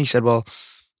working there? He said,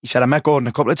 I met Gordon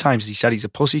a couple of times. He said he's a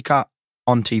pussycat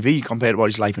on TV compared to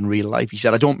what he's like in real life. He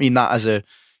said, I don't mean that as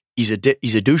he's a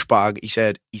douchebag. He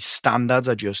said his standards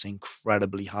are just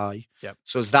incredibly high. Yep.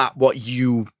 So is that what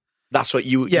you? That's what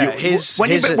you. Yeah.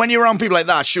 When you're around people like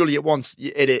that, surely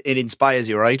it inspires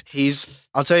you, right?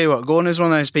 I'll tell you what, Gordon is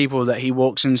one of those people that he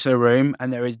walks into the room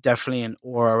and there is definitely an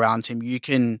aura around him.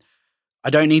 I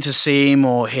don't need to see him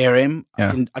or hear him.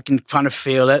 Yeah. I can kind of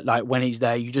feel it. Like when he's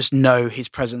there, you just know his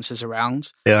presence is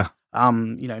around. Yeah.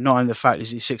 You know, not only the fact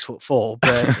is he's 6'4",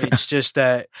 but it's just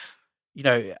that, you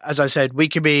know, as I said, we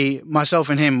could be, myself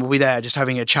and him will be there just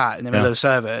having a chat in the middle of the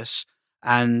service.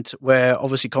 And we're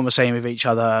obviously conversating with each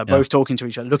other, both talking to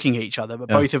each other, looking at each other, but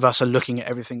both of us are looking at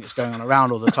everything that's going on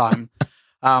around all the time.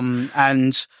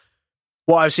 And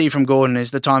what I see from Gordon is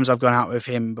the times I've gone out with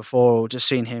him before, or just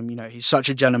seen him, you know, he's such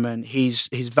a gentleman. His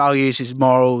values, his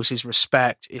morals, his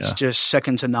respect, it's just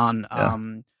second to none.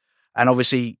 And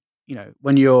obviously, you know,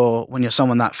 when you're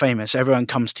someone that famous, everyone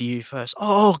comes to you first.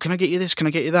 Oh, can I get you this? Can I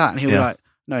get you that? And he'll be like,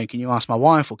 no, can you ask my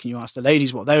wife, or can you ask the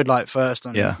ladies what they would like first?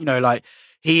 And, you know, like,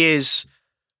 he is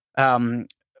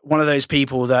one of those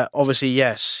people that obviously,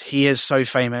 yes, he is so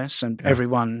famous and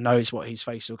everyone knows what his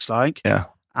face looks like. Yeah.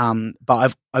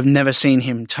 But I've never seen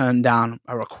him turn down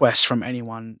a request from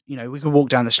anyone. You know, we could walk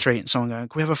down the street and someone going,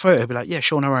 "Can we have a photo?" He'd be like, "Yeah,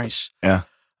 sure, no worries." Yeah.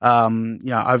 You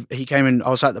know, he came in. I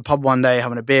was at the pub one day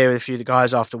having a beer with a few of the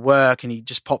guys after work, and he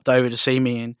just popped over to see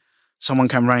me, and someone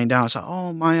came running down. I was like,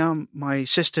 "Oh, my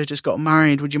sister just got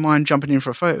married. Would you mind jumping in for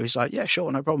a photo?" He's like, "Yeah, sure,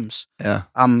 no problems." Yeah.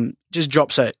 Just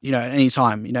drops it, you know, at any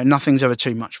time. You know, nothing's ever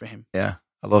too much for him. Yeah,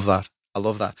 I love that.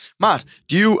 Matt,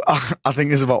 do you? I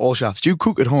think this is about all chefs. Do you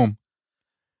cook at home?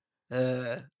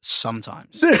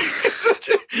 Sometimes. I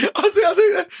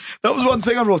think that was one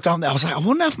thing I wrote down there. I was like, I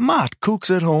wonder if Matt cooks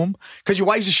at home, because your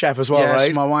wife's a chef as well, right?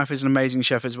 Yes, my wife is an amazing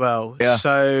chef as well. Yeah.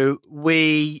 So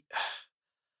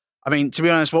I mean, to be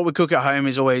honest, what we cook at home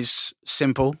is always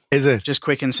simple. Is it? Just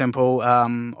quick and simple.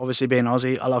 Obviously, being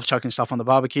Aussie, I love chucking stuff on the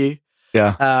barbecue.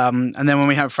 Yeah. And then when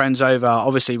we have friends over,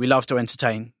 obviously we love to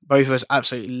entertain. Both of us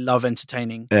absolutely love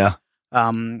entertaining. Yeah.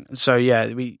 So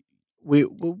yeah,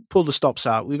 we'll pull the stops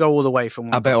out. We go all the way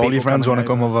from. I bet all your friends want to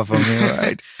come over from me,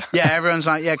 right? Yeah, everyone's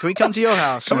like, "Yeah, can we come to your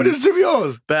house?" Come to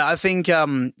yours. But I think,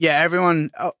 everyone.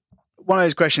 One of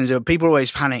those questions that people always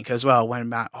panic as well when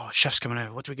Matt, chef's coming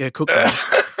over. What do we go cook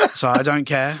for? So I don't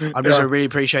care. I just really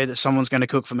appreciate that someone's going to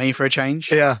cook for me for a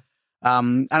change. Yeah.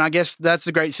 And I guess that's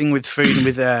the great thing with food and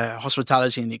with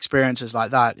hospitality and experiences like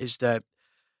that, is that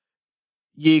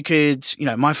you could, you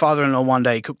know, my father-in-law one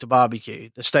day cooked a barbecue.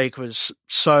 The steak was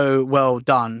so well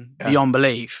done beyond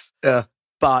belief. Yeah.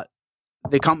 But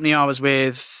the company I was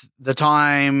with, the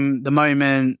time, the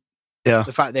moment, the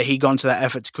fact that he'd gone to that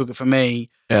effort to cook it for me,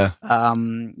 you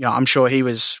know, I'm sure he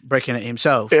was bricking it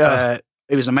himself. Yeah.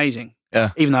 It was amazing.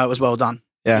 Yeah. Even though it was well done.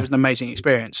 Yeah. It was an amazing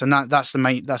experience. And that's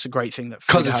a great thing that food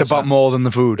because it's about more than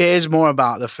the food. It is more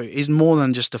about the food. It's more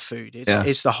than just the food.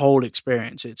 It's the whole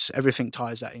experience. It's everything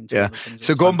ties that into. Yeah.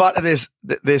 So going back to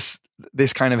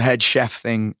this kind of head chef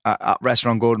thing at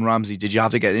restaurant Gordon Ramsay, did you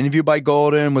have to get interviewed by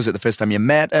Gordon? Was it the first time you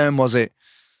met him? Was it?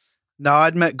 No,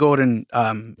 I'd met Gordon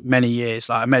many years.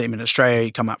 Like I met him in Australia.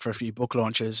 He'd come out for a few book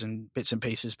launches and bits and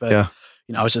pieces. But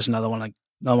you know, I was just another one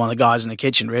of the guys in the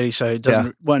kitchen, really. So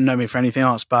it won't know me for anything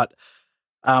else. But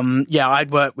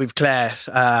I'd worked with Claire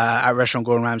at Restaurant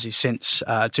Gordon Ramsay since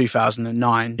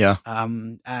 2009. Yeah.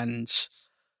 And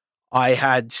I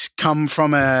had come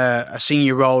from a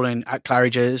senior role at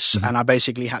Claridge's, and I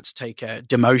basically had to take a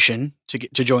demotion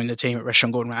to join the team at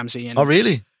Restaurant Gordon Ramsay. And, oh,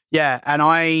 really? Yeah. And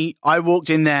I walked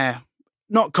in there,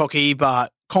 not cocky,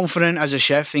 but confident as a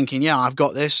chef, thinking, I've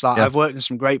got this. Like I've worked in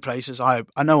some great places. I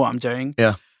know what I'm doing.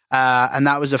 Yeah. And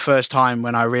that was the first time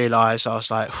when I realized, I was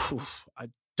like, I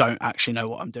don't actually know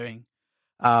what I'm doing.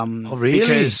 Oh,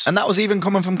 really? And that was even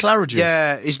coming from Claridge's?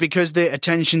 Yeah, it's because the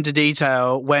attention to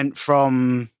detail went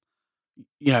from,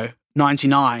 you know,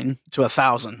 99 to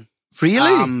 1,000.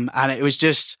 Really? And it was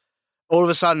just, all of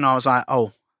a sudden I was like,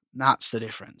 oh, that's the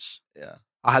difference. Yeah.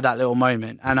 I had that little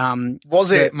moment. And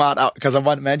Was it, Matt, because I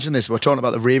want to mention this, we were talking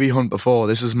about the Raby Hunt before.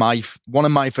 This is one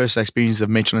of my first experiences of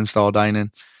Michelin star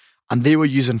dining. And they were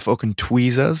using fucking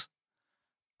tweezers.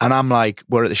 And I'm like,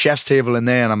 we're at the chef's table in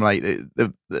there, and I'm like,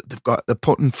 they're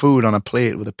putting food on a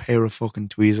plate with a pair of fucking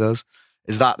tweezers.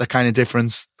 Is that the kind of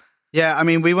difference? Yeah, I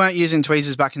mean, we weren't using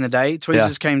tweezers back in the day.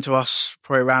 Tweezers came to us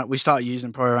we started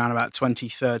using probably around about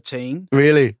 2013.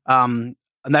 Really? And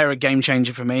they were a game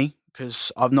changer for me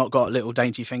because I've not got little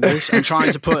dainty fingers. And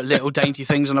trying to put little dainty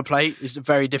things on a plate is a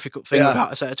very difficult thing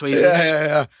without a set of tweezers.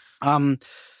 Yeah.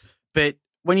 But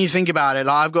when you think about it,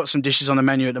 like, I've got some dishes on the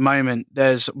menu at the moment.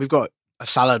 We've got a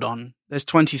salad on. There's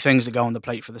 20 things that go on the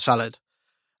plate for the salad.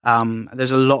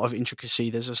 There's a lot of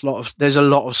intricacy. There's a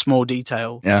lot of small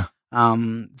detail. Yeah.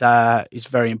 That is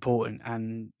very important.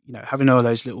 And, having all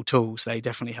those little tools, they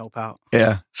definitely help out.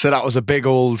 Yeah. So that was a big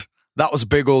old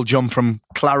jump from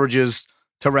Claridge's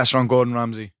to Restaurant Gordon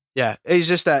Ramsay. Yeah. It's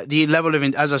just that the level of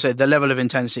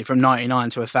intensity from 99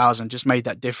 to 1,000 just made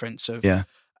that difference of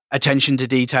attention to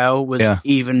detail was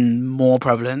even more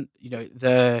prevalent.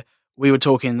 We were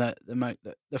talking that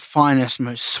the finest,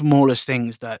 most smallest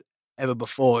things that ever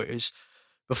before is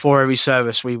before every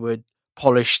service we would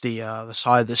polish the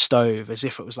side of the stove as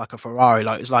if it was like a Ferrari,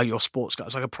 like it's like your sports car.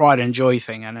 It's like a pride and joy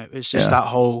thing, and it was just that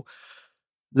whole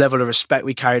level of respect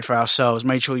we carried for ourselves.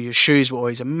 Made sure your shoes were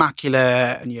always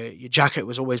immaculate and your jacket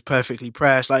was always perfectly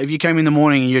pressed. Like if you came in the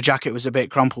morning and your jacket was a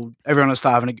bit crumpled, everyone would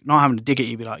start not having to dig at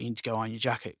you, be like, you need to go iron your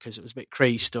jacket because it was a bit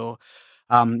creased or.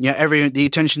 The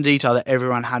attention to detail that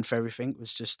everyone had for everything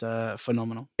was just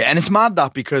phenomenal. Yeah, and it's mad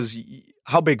that because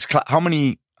how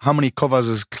many covers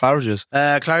is Claridge's?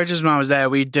 Claridge's, when I was there,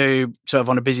 we'd do sort of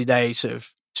on a busy day, sort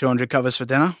of 200 covers for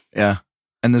dinner. Yeah,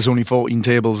 and there's only 14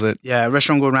 tables.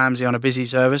 Restaurant Gordon Ramsay on a busy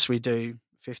service, we do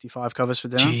 55 covers for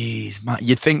dinner. Jeez, man,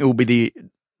 you'd think it would be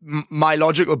my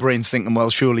logical brain's thinking,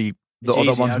 well, surely the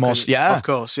other one's more. Yeah, of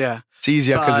course, yeah. It's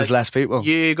easier because there's less people.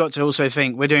 You got to also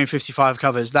think, we're doing 55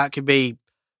 covers. That could be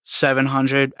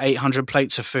 700, 800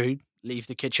 plates of food leave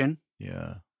the kitchen.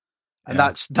 Yeah. And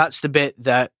that's the bit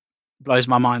that blows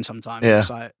my mind sometimes. Yeah.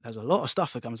 It's like, there's a lot of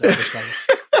stuff that comes out of this place.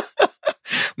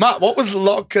 Matt, what was the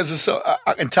lot? Because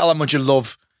I can tell how much you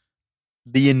love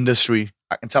the industry.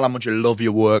 I can tell how much you love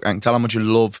your work. I can tell how much you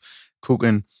love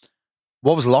cooking.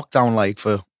 What was lockdown like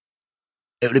for...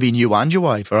 It would have been you and your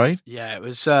wife, right? Yeah, it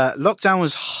was. Lockdown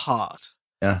was hard.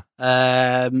 Yeah.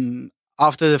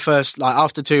 After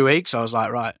 2 weeks, I was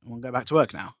like, right, I want to go back to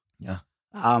work now. Yeah.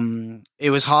 It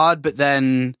was hard, but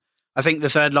then I think the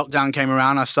third lockdown came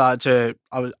around. I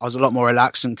was a lot more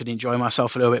relaxed and could enjoy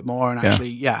myself a little bit more. And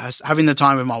actually, having the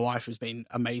time with my wife has been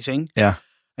amazing. Yeah.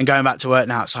 And going back to work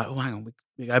now, it's like, oh, hang on,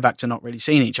 we go back to not really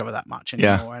seeing each other that much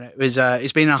anymore. And it was,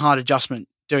 it's been a hard adjustment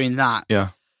doing that. Yeah.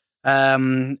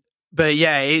 But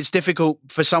yeah, it's difficult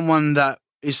for someone that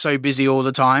is so busy all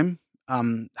the time.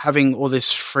 Having all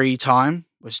this free time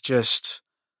was just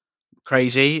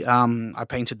crazy. I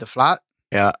painted the flat.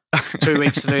 Yeah. 2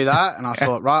 weeks to do that. And I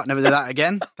thought, right, never do that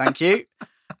again. Thank you.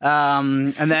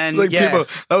 And then, that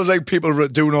was like people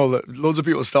doing all that. Loads of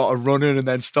people started running and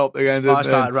then stopped again. I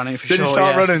started running for sure. Did you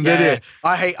start running, did you?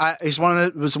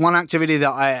 It was one activity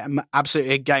that I am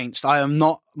absolutely against.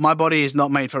 My body is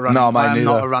not made for running. No, mine I am neither.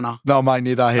 not a runner. No, mine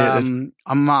neither. I hate it.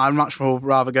 I'd much more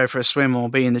rather go for a swim or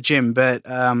be in the gym. But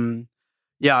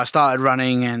I started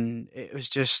running and it was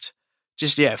just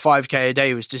 5K a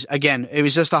day was just, again, it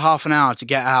was just a half an hour to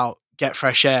get out, get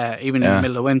fresh air, even in the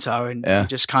middle of winter and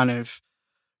just kind of,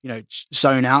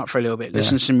 zone out for a little bit,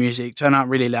 listen to some music, turn out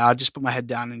really loud, just put my head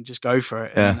down and just go for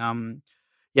it. Yeah. And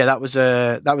that was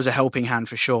a helping hand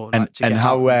for sure. And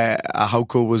how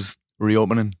cool was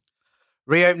reopening?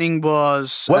 Reopening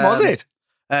was when was it?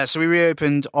 So we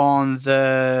reopened on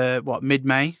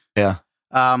mid-May. Yeah.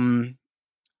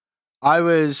 I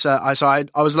was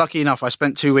lucky enough. I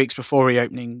spent 2 weeks before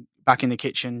reopening back in the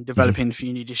kitchen developing a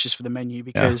few new dishes for the menu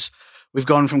because we've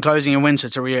gone from closing in winter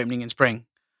to reopening in spring.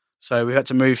 So we had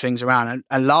to move things around.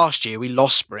 And last year we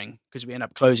lost spring because we ended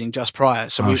up closing just prior.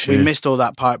 So we missed all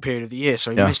that period of the year. So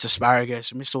we missed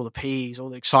asparagus, we missed all the peas, all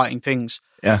the exciting things.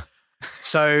 Yeah.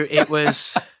 So it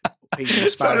was peas and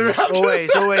asparagus.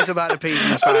 always about the peas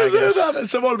and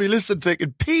asparagus. Someone will be listening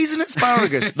thinking, peas and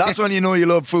asparagus. That's when you know you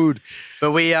love food.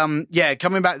 But we,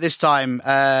 coming back this time,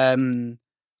 I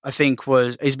think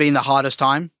it's been the hardest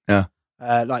time. Yeah.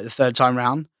 Like the third time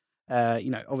round.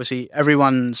 Obviously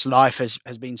everyone's life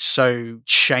has been so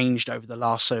changed over the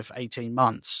last sort of 18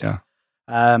 months. Yeah.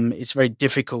 It's very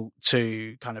difficult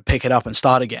to kind of pick it up and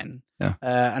start again. Yeah.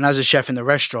 And as a chef in the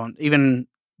restaurant, even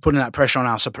putting that pressure on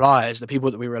our suppliers, the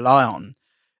people that we rely on,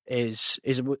 is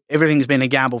everything's been a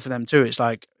gamble for them too. It's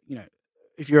like, you know,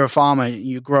 if you're a farmer,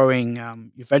 you're growing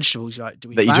your vegetables, you're like, do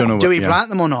we plant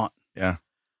them or not? Yeah.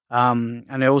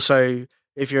 And also,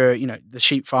 if you're, you know, the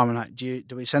sheep farmer, like, do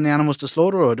we send the animals to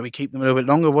slaughter, or do we keep them a little bit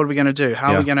longer? What are we going to do?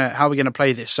 How are we going to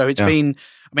play this? So it's been,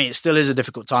 I mean, it still is a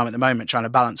difficult time at the moment trying to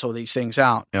balance all these things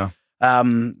out. Yeah.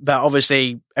 But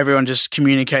obviously, everyone just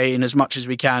communicating as much as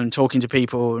we can, talking to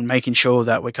people, and making sure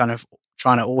that we're kind of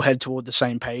trying to all head toward the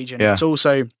same page. And it's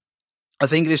also, I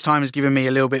think this time has given me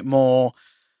a little bit more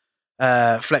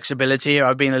flexibility.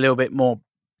 I've been a little bit more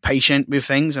patient with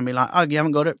things and be like, oh, you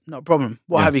haven't got it, not a problem.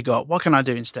 What have you got? What can I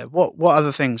do instead? What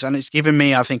other things? And it's given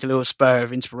me, I think, a little spur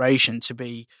of inspiration to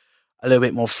be a little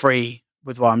bit more free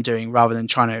with what I'm doing, rather than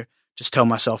trying to just tell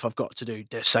myself I've got to do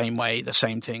the same way, the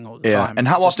same thing all the time. And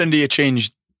how often do you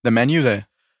change the menu there?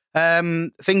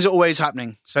 Things are always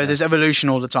happening. So there's evolution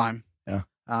all the time. Yeah.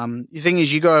 The thing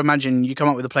is, you got to imagine you come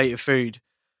up with a plate of food.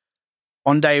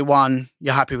 On day one,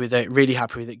 you're happy with it, really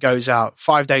happy with it, goes out.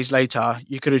 5 days later,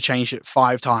 you could have changed it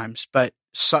 5 times, but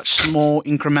such small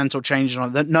incremental changes on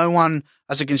it that no one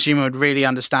as a consumer would really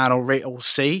understand or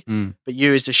see. But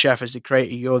you as the chef, as the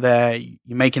creator, you're there,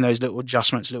 you're making those little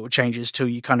adjustments, little changes till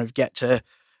you kind of get to,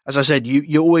 as I said,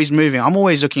 you're always moving. I'm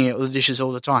always looking at all the dishes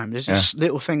all the time. There's just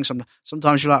little things.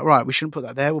 Sometimes you're like, right, we shouldn't put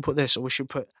that there, we'll put this, or we should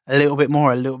put a little bit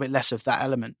more, a little bit less of that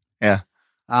element. Yeah.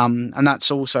 And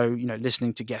that's also, you know,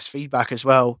 listening to guest feedback as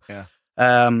well. Yeah.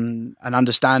 And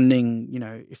understanding, you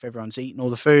know, if everyone's eaten all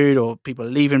the food, or people are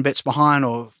leaving bits behind,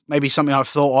 or maybe something I've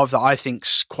thought of that I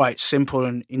think's quite simple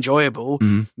and enjoyable.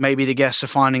 Maybe the guests are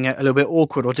finding it a little bit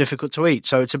awkward or difficult to eat.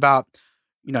 So it's about,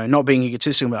 you know, not being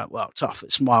egotistical about, well, tough,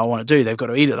 it's what I want to do, they've got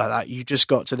to eat it like that. You just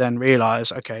got to then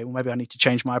realize, okay, well, maybe I need to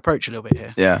change my approach a little bit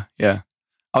here. Yeah. Yeah.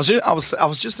 I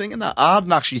was just thinking that I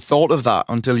hadn't actually thought of that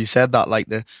until you said that, like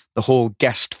the whole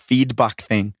guest feedback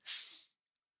thing.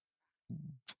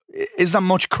 Is there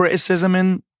much criticism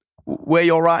in where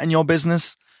you're at in your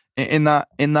business in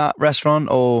that restaurant,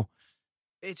 or?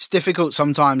 It's difficult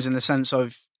sometimes in the sense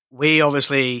of we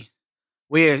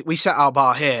set our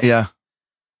bar here. Yeah.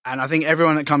 And I think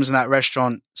everyone that comes in that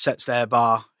restaurant sets their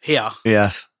bar here.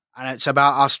 Yes. And it's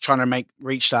about us trying to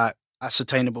reach that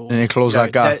ascertainable. And you close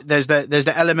that gap. There's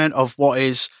the element of what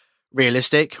is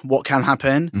realistic, what can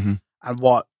happen, and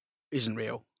what isn't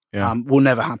real. Will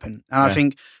never happen. And I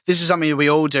think this is something that we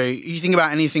all do. You think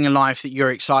about anything in life that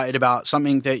you're excited about,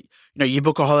 something that, you know, you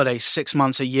book a holiday 6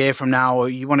 months, a year from now, or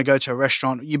you want to go to a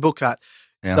restaurant, you book that.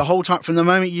 The whole time, from the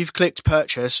moment you've clicked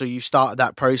purchase or you've started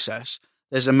that process,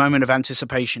 there's a moment of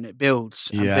anticipation. It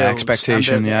builds. And builds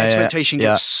expectation. And expectation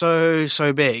gets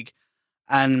so big.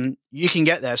 And you can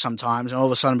get there sometimes and all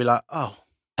of a sudden be like, oh.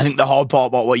 I think the hard part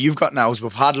about what you've got now is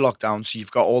we've had lockdown, so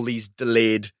you've got all these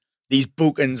delayed, these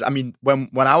bookings. I mean, when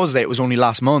I was there, it was only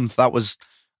last month. That was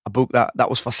a book that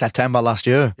was for September last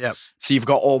year. Yep. So you've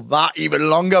got all that even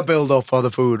longer build up for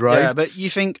the food, right? Yeah, but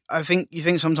I think you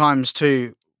think sometimes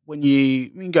too, when you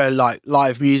go like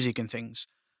live music and things,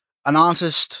 an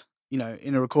artist, you know,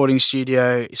 in a recording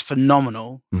studio is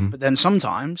phenomenal. But then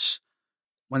sometimes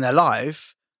when they're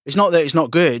live, it's not that it's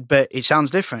not good, but it sounds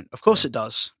different. Of course it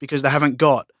does, because they haven't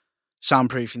got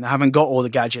soundproofing, they haven't got all the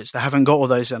gadgets, they haven't got all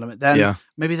those elements. Then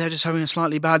maybe they're just having a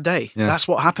slightly bad day. That's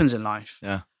what happens in life.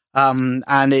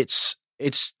 And it's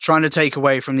trying to take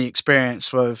away from the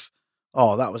experience of,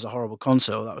 oh, that was a horrible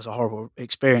concert, or that was a horrible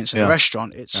experience in a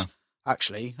restaurant. It's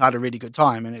actually, I had a really good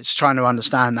time, and it's trying to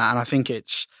understand that. And I think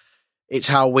it's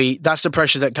how that's the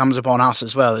pressure that comes upon us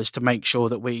as well, is to make sure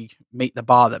that we meet the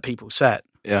bar that people set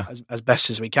as best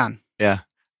as we can. Yeah.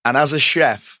 And as a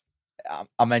chef,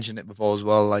 I mentioned it before as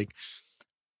well, like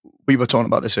we were talking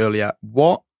about this earlier.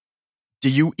 What do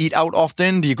you eat out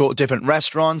often? Do you go to different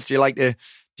restaurants? Do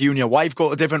you and your wife go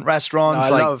to different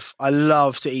restaurants? I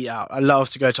love to eat out. I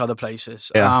love to go to other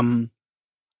places.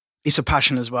 It's a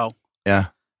passion as well. Yeah.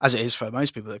 As it is for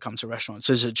most people that come to restaurants.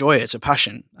 It's a joy, it's a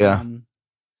passion. Yeah.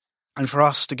 And for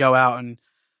us to go out and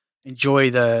enjoy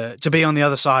to be on the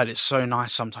other side, it's so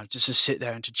nice sometimes just to sit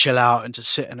there and to chill out and to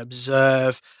sit and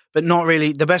observe, but not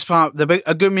really. The best part,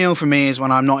 a good meal for me is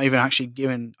when I'm not even actually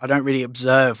I don't really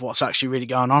observe what's actually really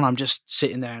going on. I'm just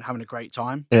sitting there and having a great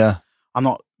time. Yeah. I'm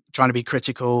not trying to be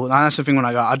critical. And that's the thing when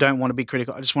I go, I don't want to be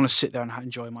critical. I just want to sit there and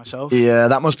enjoy myself. Yeah,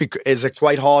 that must be, is it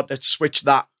quite hard to switch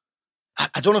that?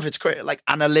 I don't know if it's like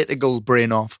analytical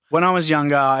brain off. When I was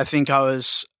younger, I think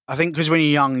because when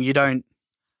you're young, you don't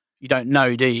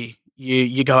know, do you?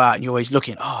 You go out and you're always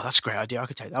looking, oh, that's a great idea. I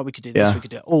could take that. We could do this. We could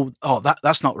do it. Oh,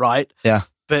 that's not right. Yeah.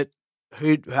 But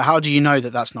how do you know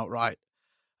that that's not right?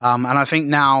 And I think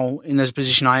now in this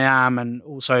position I am, and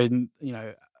also, you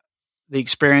know, the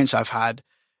experience I've had,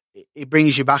 it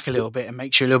brings you back a little bit and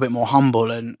makes you a little bit more humble,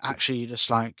 and actually just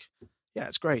like, yeah,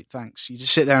 it's great, thanks. You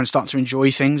just sit there and start to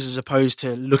enjoy things as opposed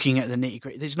to looking at the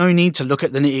nitty-gritty. There's no need to look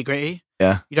at the nitty-gritty.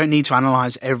 Yeah. You don't need to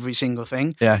analyze every single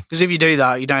thing. Yeah. Because if you do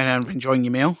that, you don't end up enjoying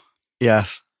your meal.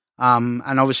 Yes. And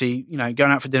obviously, you know,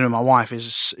 going out for dinner with my wife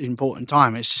is an important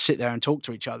time. It's to sit there and talk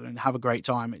to each other and have a great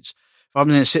time. It's, if I'm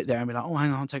going to sit there and be like, oh,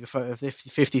 hang on, I'll take a photo of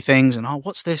 50 things, and oh,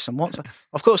 what's this and what's that?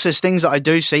 Of course, there's things that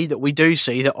we do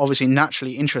see that obviously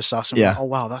naturally interest us. And we're like, oh,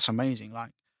 wow, that's amazing. Like,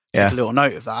 take a little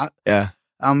note of that. Yeah.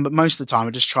 But most of the time,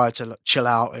 I just try to chill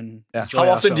out and enjoy How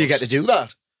often ourselves. do you get to do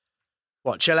that?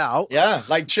 What, chill out? Yeah,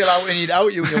 like chill out and eat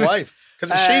out, you and your wife.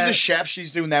 Because she's a chef,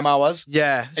 she's doing them hours.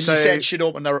 Yeah. And you said she's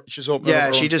opened her Yeah,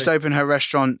 own she just thing. opened her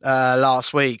restaurant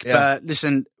last week. Yeah. But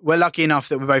listen, we're lucky enough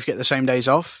that we both get the same days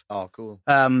off. Oh, cool.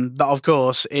 But of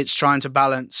course, it's trying to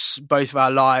balance both of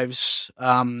our lives,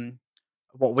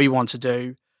 what we want to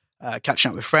do, catching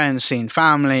up with friends, seeing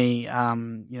family,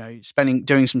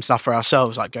 doing some stuff for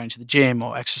ourselves, like going to the gym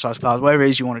or exercise class, whatever it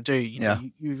is you want to do. You know,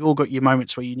 you've all got your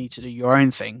moments where you need to do your own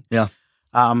thing. Yeah.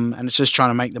 And it's just trying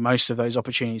to make the most of those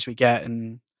opportunities we get.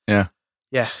 And Yeah.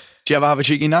 yeah. Do you ever have a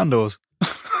cheeky Nando's?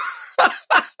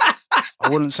 I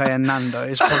wouldn't say a Nando.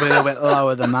 It's probably a little bit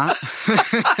lower than that.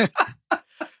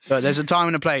 But there's a time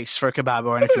and a place for a kebab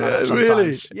or anything like that sometimes.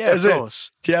 Really? Yeah, Is of it?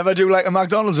 course. Do you ever do like a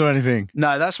McDonald's or anything?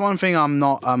 No, that's one thing I'm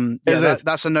not... Is it?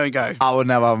 That's a no-go. I would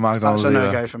never have a McDonald's. That's a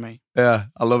either. no-go for me. Yeah,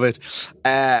 I love it.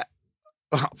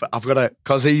 I've got a,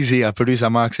 because he's here, producer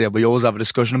Max here, we always have a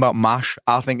discussion about MASH.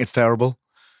 I think it's terrible.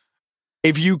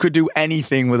 If you could do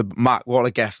anything with a, Mac, what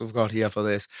a guest we've got here for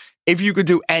this. If you could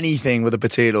do anything with a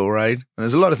potato, right? And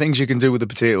there's a lot of things you can do with a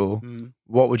potato.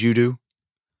 What would you do?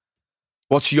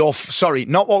 What's your, sorry,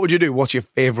 not what would you do, what's your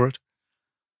favourite?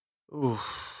 Ooh,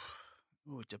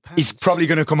 it depends. He's probably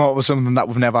going to come up with something that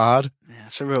we've never had. Yeah,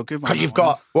 it's a real good one. Because you've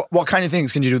got, what kind of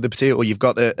things can you do with the potato? You've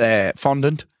got the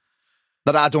fondant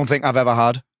that I don't think I've ever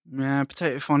had. Yeah,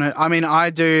 potato fondant. I mean, I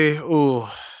do,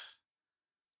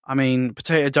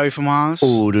 potato dauphinoise.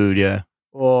 Oh, dude, yeah.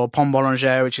 Or pomme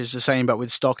boulanger, which is the same but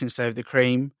with stock instead of the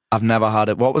cream. I've never had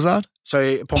it. What was that?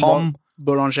 So Pomme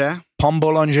boulanger. Pomme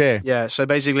boulanger. Yeah, so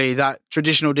basically that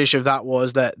traditional dish of that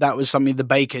was something the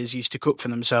bakers used to cook for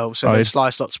themselves. So Right. they'd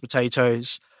slice lots of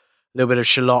potatoes, a little bit of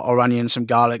shallot or onion, some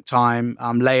garlic, thyme,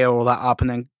 layer all that up and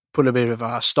then put a bit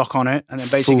of stock on it. And then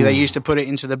basically they used to put it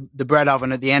into the bread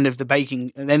oven at the end of the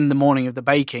baking, and then in the morning of the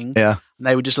baking. Yeah. And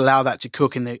they would just allow that to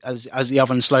cook as the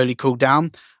oven slowly cooled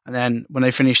down. And then when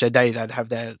they finished their day, they'd have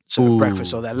their sort of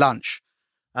breakfast or their lunch.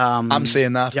 I'm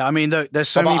seeing that. Yeah, I mean, there's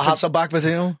so What many... about Hasselback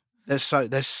potato? There's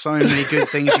so many good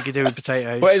things you could do with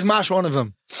potatoes. But is mash one of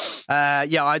them?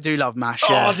 Yeah, I do love mash.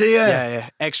 Oh, Yeah. do you? Yeah.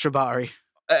 Extra buttery.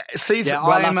 See, Yeah,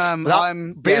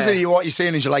 well, basically what you're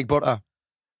saying is you like butter.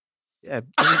 Yeah,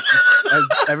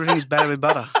 everything's better with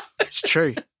butter. It's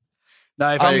true. No,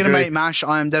 if I'm going to agree. make mash,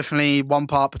 I am definitely 1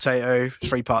 part potato,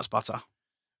 3 parts butter.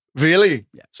 Really?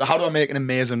 Yeah. So how do I make an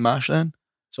amazing mash then?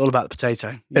 It's all about the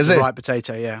potato. Is The it? right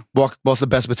potato, yeah. What's the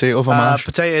best potato for mash?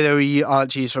 Potato that I like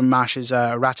to use for mash is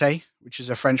raté, which is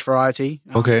a French variety.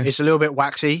 Okay. It's a little bit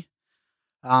waxy.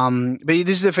 But this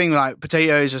is the thing, like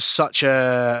potatoes are such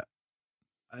a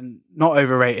not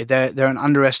overrated. They're an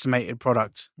underestimated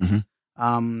product. Mhm.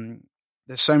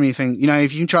 There's so many things. You know,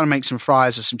 if you can try to make some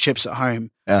fries or some chips at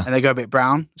home Yeah. and they go a bit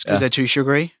brown, it's because Yeah. they're too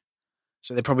sugary.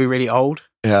 So they're probably really old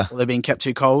Yeah. or they're being kept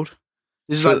too cold.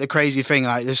 This is So- like the crazy thing.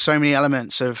 Like there's so many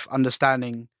elements of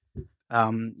understanding.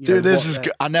 Dude, this is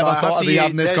good. I never thought I'd be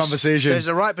having this conversation. There's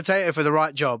a right potato for the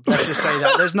right job. Let's just say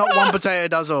that. There's not one potato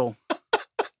does all.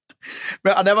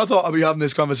 Mate, I never thought I'd be having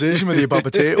this conversation with you about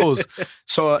potatoes.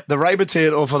 So the right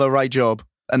potato for the right job.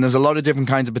 And there's a lot of different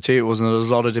kinds of potatoes and there's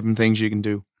a lot of different things you can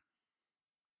do.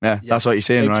 Yeah, that's what you're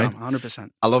saying, Big right? time, 100%.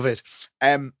 I love it.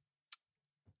 I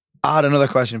had another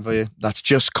question for you that's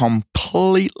just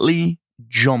completely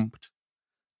jumped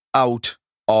out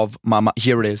of my mind.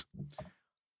 Here it is.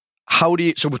 So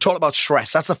we've talked about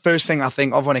stress. That's the first thing I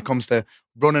think of when it comes to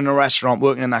running a restaurant,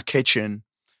 working in that kitchen.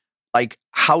 Like,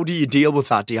 how do you deal with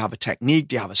that? Do you have a technique?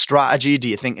 Do you have a strategy? Do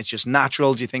you think it's just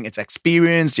natural? Do you think it's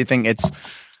experience? Do you think it's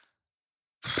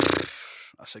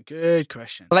That's a good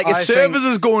question. like I a think- service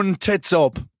is going tits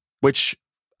up, which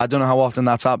I don't know how often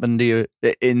that's happened to you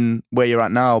in where you're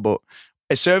at now, but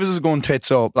a service is going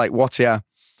tits up. Like, what's your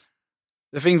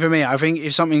The thing for me, I think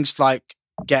if something's like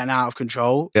getting out of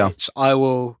control, Yeah. I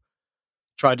will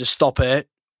try to stop it,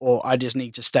 or I just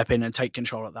need to step in and take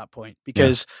control at that point.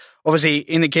 Because obviously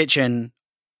in the kitchen,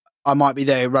 I might be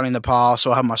there running the pass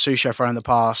or have my sous chef running the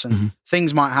pass and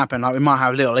things might happen. Like we might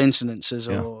have little incidences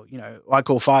or, you know, I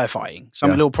call firefighting. Some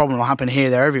Yeah. little problem will happen here,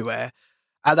 there, everywhere.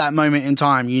 at that moment in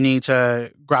time, you need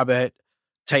to grab it,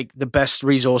 take the best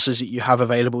resources that you have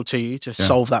available to you to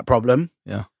solve that problem.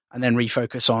 Yeah. And then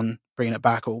refocus on bringing it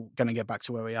back or going to get back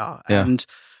to where we are. Yeah. And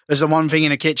there's the one thing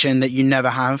in a kitchen that you never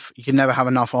have, you can never have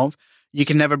enough of. You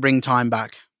can never bring time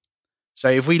back. So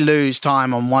if we lose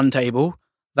time on one table,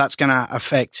 that's going to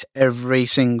affect every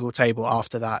single table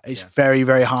after that. It's very,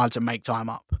 very hard to make time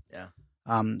up. Yeah.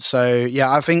 So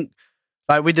yeah, I think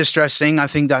like with the stress thing, I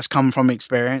think that's come from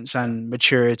experience and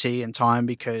maturity and time,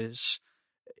 because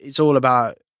it's all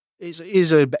about, it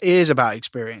is about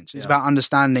experience. It's about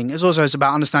understanding. It's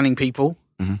about understanding people.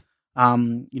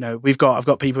 Mm-hmm. You know, I've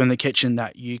got people in the kitchen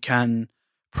that you can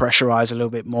pressurize a little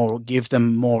bit more or give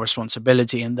them more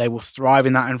responsibility, and they will thrive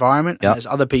in that environment. And there's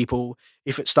other people,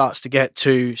 if it starts to get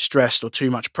too stressed or too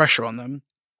much pressure on them,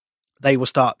 they will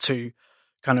start to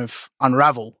kind of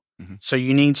unravel. Mm-hmm. So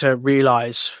you need to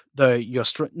realize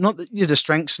not the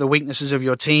strengths, the weaknesses of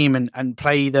your team, and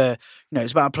play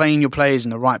it's about playing your players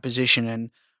in the right position.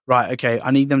 And right, okay,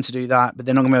 I need them to do that, but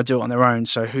they're not going to be able to do it on their own.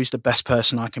 So who's the best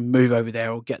person I can move over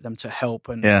there or get them to help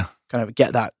and kind of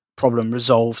get that problem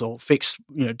resolved or fixed,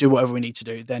 do whatever we need to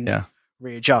do, then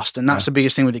readjust. And that's the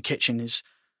biggest thing with the kitchen is,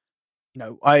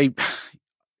 we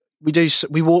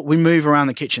move around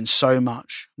the kitchen so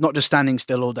much, not just standing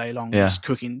still all day long, just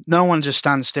cooking. No one just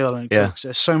stands still and cooks.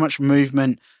 There's so much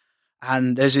movement,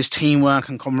 and there's this teamwork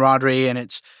and camaraderie, and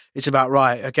it's about,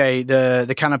 right, okay,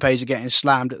 the canapes are getting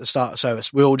slammed at the start of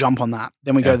service. We all jump on that.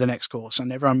 Then we go to the next course,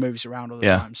 and everyone moves around all the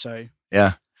time. So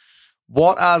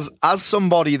what as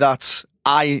somebody that's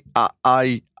I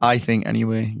think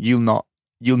anyway, you'll not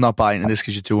buy into this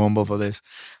because you're too humble for this.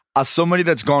 As somebody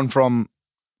that's gone from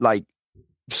like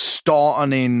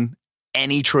starting in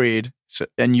any trade,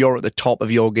 and you're at the top of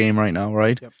your game right now,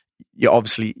 right? Yep. You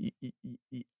obviously,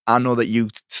 I know that you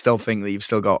still think that you've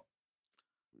still got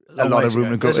a lot of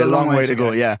room to go. There's a long way to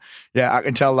go. Yeah, I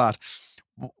can tell that.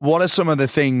 What are some of the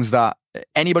things that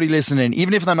anybody listening,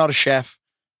 even if they're not a chef,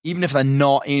 even if they're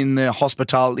not in the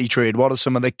hospitality trade, what are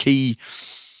some of the key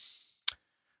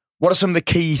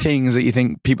things that you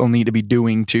think people need to be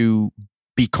doing to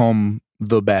become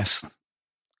the best?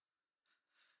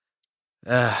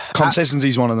 Consistency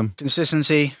is one of them.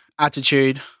 Consistency,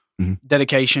 attitude,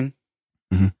 dedication,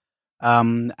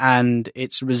 and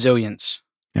it's resilience.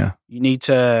 Yeah. You need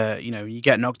to, you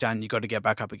get knocked down, you got to get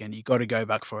back up again. You got to go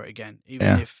back for it again.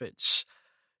 Even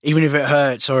if it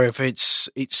hurts or if it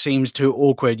seems too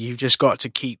awkward, you've just got to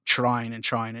keep trying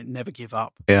and never give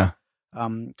up. Yeah.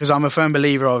 Because I'm a firm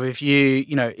believer of if you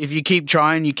keep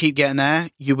trying, you keep getting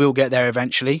there, you will get there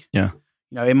eventually. Yeah.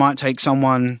 It might take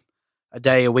someone a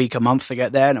day, a week, a month to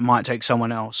get there, and it might take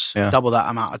someone else double that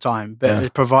amount of time.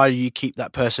 But provided you keep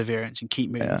that perseverance and keep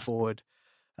moving forward,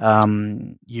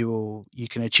 you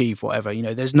can achieve whatever.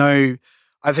 There's no.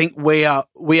 I think we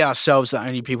ourselves are the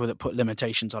only people that put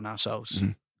limitations on ourselves.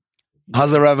 Mm-hmm.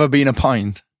 Has there ever been a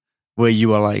point where you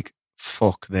were like,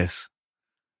 "Fuck this"?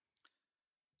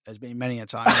 There's been many a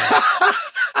time.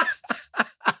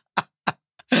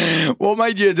 What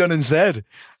might you have done instead?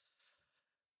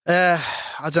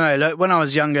 I don't know. Look, when I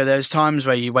was younger, there's times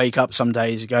where you wake up some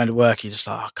days, you go into work, you're just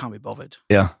like, I can't be bothered.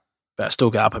 Yeah. But I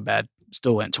still get up in bed,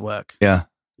 still went to work. Yeah.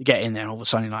 You get in there and all of a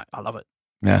sudden you're like, I love it.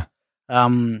 Yeah.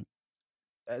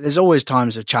 There's always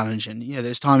times of challenging.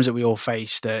 There's times that we all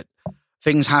face that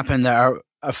things happen that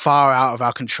are far out of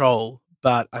our control.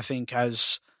 But I think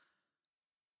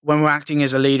when we're acting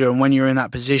as a leader and when you're in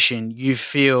that position, you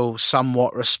feel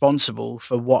somewhat responsible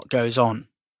for what goes on.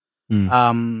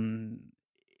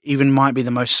 Even might be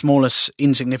the most smallest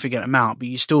insignificant amount, but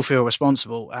you still feel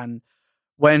responsible. And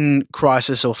when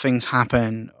crisis or things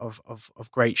happen of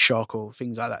great shock or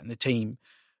things like that in the team,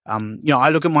 I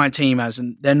look at my team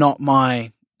and they're not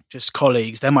my just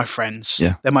colleagues, they're my friends.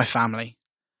 Yeah. They're my family.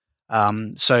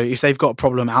 So if they've got a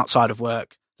problem outside of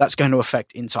work, that's going to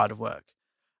affect inside of work.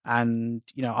 And,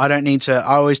 I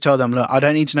always tell them, look, I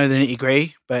don't need to know the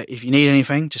nitty-gritty, but if you need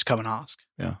anything, just come and ask.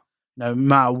 Yeah. No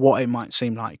matter what it might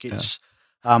seem like. It's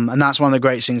and that's one of the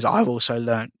great things I've also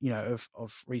learned,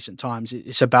 of recent times.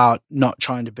 It's about not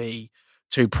trying to be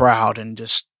too proud and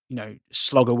just,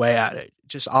 slog away at it.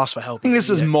 Just ask for help. I think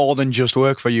this is more than just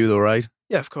work for you though, right?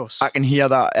 Yeah, of course. I can hear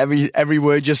that every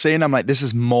word you're saying. I'm like, this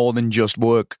is more than just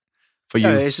work for you.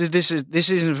 No, this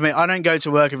isn't for me. I don't go to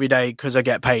work every day because I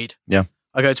get paid. Yeah.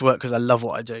 I go to work because I love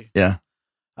what I do. Yeah.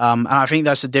 And I think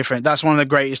that's that's one of the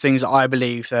greatest things that I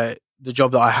believe, that the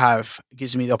job that I have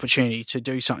gives me the opportunity to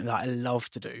do something that I love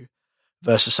to do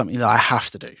versus something that I have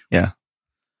to do. Yeah.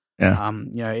 Yeah.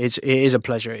 It is a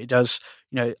pleasure. It does,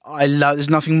 there's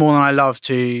nothing more than I love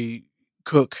to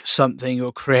cook something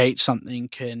or create something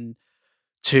and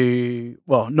to,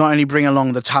 well, not only bring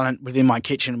along the talent within my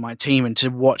kitchen and my team, and to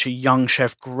watch a young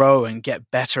chef grow and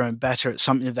get better and better at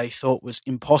something that they thought was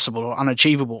impossible or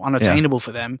unachievable, unattainable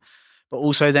for them, but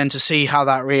also then to see how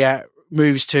that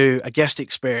moves to a guest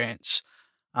experience.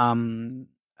 I'm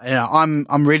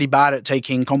really bad at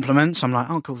taking compliments. I'm like,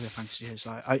 oh, cool, yeah, thanks. Cheers.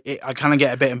 I kind of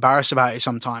get a bit embarrassed about it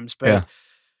sometimes, but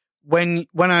when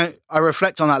I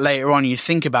reflect on that later on, you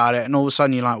think about it, and all of a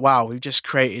sudden you're like, wow, we've just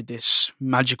created this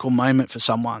magical moment for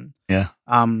someone. Yeah.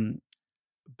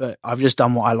 But I've just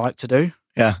done what I like to do.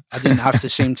 Yeah. I didn't have to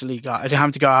I didn't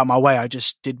have to go out of my way. I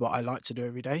just did what I like to do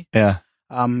every day. Yeah.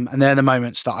 And they're the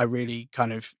moments that I really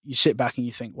kind of, you sit back and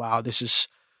you think, wow, this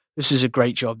is a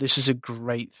great job. This is a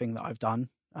great thing that I've done.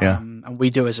 And we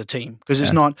do as a team, because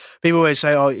it's not, people always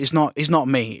say, oh, it's not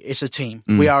me, it's a team.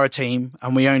 We are a team,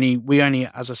 and we only,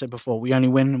 as I said before, we only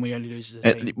win and we only lose as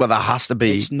a team. Well, that has to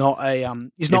be. It's not me.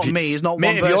 It's not one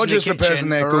mate, if person you're just in the the person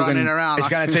there running cooking, around. it's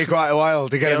going to take quite a while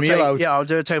to get a meal out. Yeah, I'll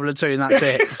do a table of 2 and that's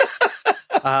it.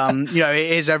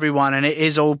 It is everyone, and it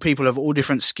is all people of all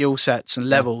different skill sets and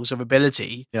levels of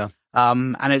ability. Yeah.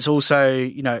 And it's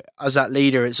also, as that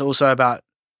leader, it's also about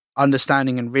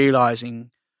understanding and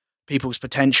realizing people's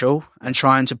potential and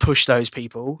trying to push those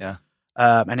people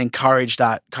and encourage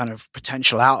that kind of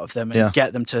potential out of them and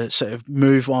get them to sort of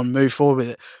move forward with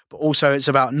it. But also it's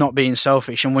about not being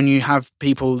selfish. And when you have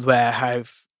people there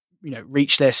have,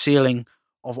 reached their ceiling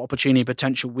of opportunity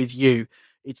potential with you,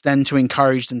 it's then to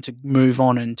encourage them to move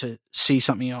on and to see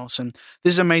something else. And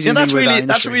this is amazing. That's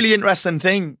a really interesting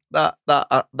thing that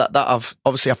I've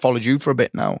obviously I followed you for a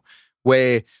bit now,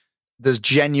 where there's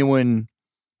genuine,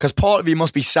 because part of you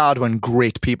must be sad when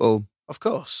great people, of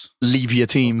course, leave your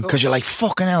team, because you're like,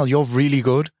 fucking hell, you're really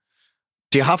good.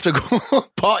 Do you have to go?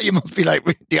 Part of you must be like,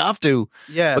 do you have to?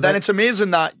 Yeah. But then it's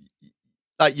amazing that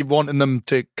you're wanting them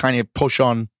to kind of push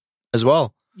on as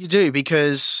well. You do,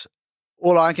 because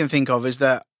all I can think of is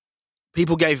that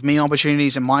people gave me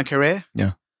opportunities in my career.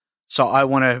 Yeah. So I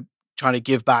want to try to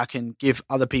give back and give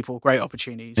other people great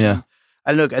opportunities. Yeah.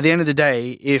 And look, at the end of the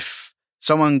day, if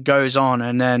someone goes on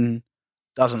and then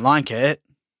doesn't like it,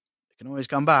 they can always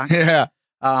come back. Yeah.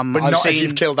 But not if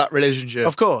you've killed that relationship.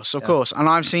 Of course. And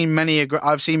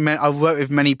I've worked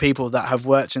with many people that have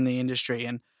worked in the industry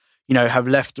and, have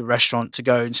left the restaurant to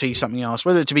go and see something else,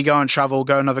 whether it to be go on travel,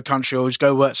 go another country, or just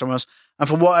go work somewhere else. And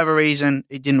for whatever reason,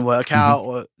 it didn't work out,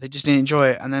 or they just didn't enjoy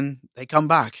it. And then they come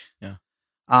back. Yeah.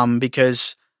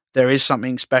 Because there is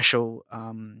something special,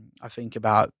 I think,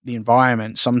 about the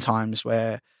environment sometimes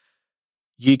where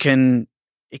it can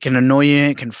annoy you,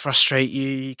 it can frustrate you.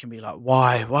 You can be like,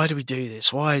 why do we do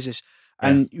this? Why is this?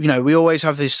 And, we always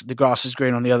have this, the grass is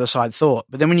green on the other side thought.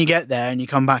 But then when you get there and you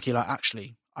come back, you're like,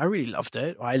 actually, I really loved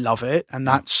it. I love it. And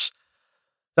that's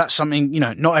something,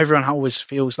 not everyone always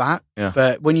feels that. Yeah.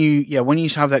 But when you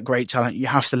have that great talent, you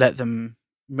have to let them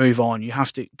move on.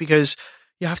 Because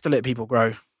you have to let people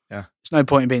grow. Yeah. There's no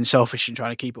point in being selfish and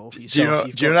trying to keep it all for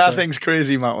yourself. Do you know that thing's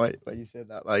crazy, Matt, when you said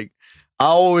that? Like, I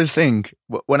always think,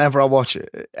 whenever I watch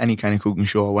any kind of cooking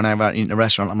show, whenever I eat in a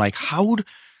restaurant, I'm like,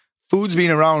 food's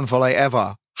been around for like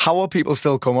ever. How are people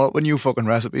still coming up with new fucking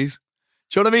recipes?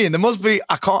 Do you know what I mean? There must be,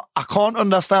 I can't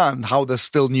understand how there's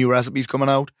still new recipes coming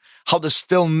out.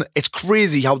 It's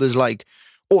crazy how there's like,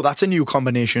 oh, that's a new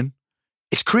combination.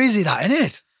 It's crazy that, isn't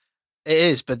it? It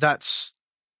is, but that's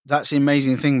the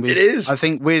amazing thing. It is. I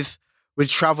think with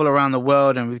travel around the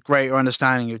world and with greater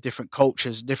understanding of different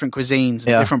cultures, different cuisines,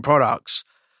 and different products,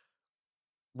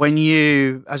 when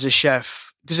you, as a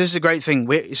chef, because this is a great thing,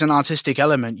 it's an artistic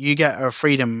element, you get a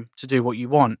freedom to do what you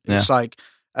want. It's like,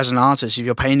 as an artist, if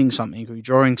you're painting something or you're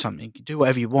drawing something, you do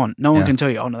whatever you want. No one can tell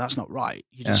you, oh, no, that's not right.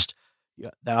 You just,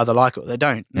 they either like it or they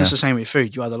don't. And it's the same with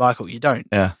food. You either like it or you don't.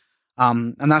 Yeah.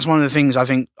 And that's one of the things I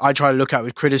think I try to look at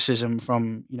with criticism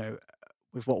from,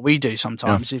 with what we do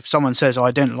sometimes. If someone says, oh,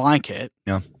 I didn't like it,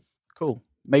 cool.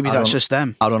 Maybe that's just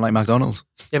them. I don't like McDonald's.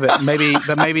 Yeah, but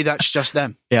maybe that's just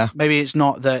them. Yeah. Maybe it's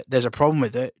not that there's a problem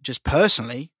with it. Just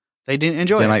personally, they didn't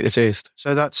enjoy it. They like the taste.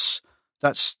 So that's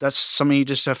something you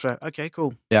just have to, okay,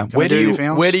 cool. Yeah. Where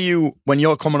do you, when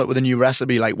you're coming up with a new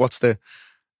recipe, like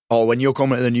when you're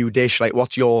coming up with a new dish, like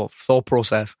what's your thought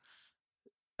process?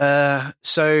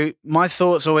 So my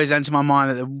thoughts always enter my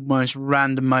mind at the most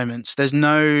random moments. There's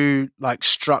no like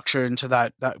structure into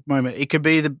that moment. It could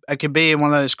be in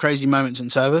one of those crazy moments in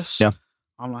service. Yeah.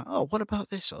 I'm like, oh, what about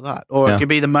this or that? Or it could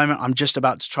be the moment I'm just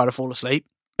about to try to fall asleep.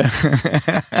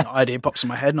 An idea pops in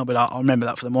my head and I'll be like, I'll remember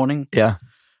that for the morning. Yeah.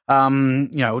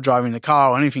 Or driving the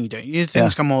car or anything you do.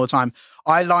 Things come all the time.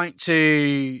 I like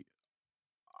to,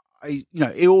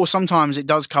 sometimes it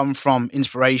does come from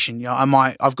inspiration.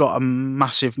 I've got a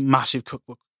massive, massive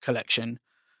cookbook collection.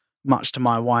 much to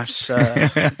my wife's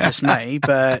dismay,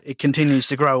 but it continues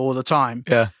to grow all the time.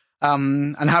 Yeah.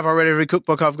 And have I read every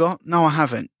cookbook I've got? No, I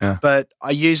haven't. Yeah. But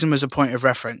I use them as a point of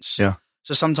reference. Yeah.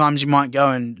 So sometimes you might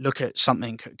go and look at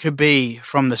something. It could be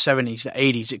from the 70s, the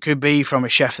 80s. It could be from a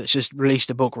chef that's just released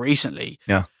a book recently.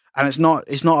 Yeah. And it's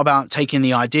not about taking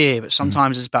the idea, but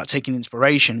sometimes it's about taking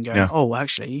inspiration and going, Yeah. oh,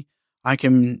 actually, I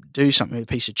can do something with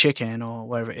a piece of chicken or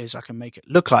whatever it is. I can make it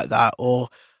look like that. Or,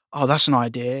 oh, that's an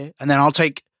idea. And then I'll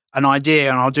take an idea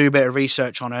and I'll do a bit of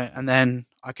research on it. And then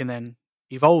I can then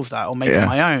evolve that or make it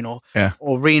my own or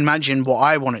reimagine what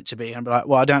I want it to be and be like,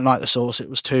 well, I don't like the sauce. It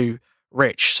was too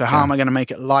rich. So how am I going to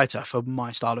make it lighter for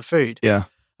my style of food? Yeah.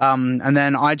 And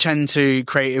then I tend to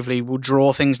creatively will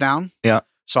draw things down. Yeah.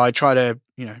 So I try to,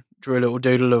 draw a little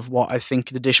doodle of what I think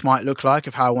the dish might look like,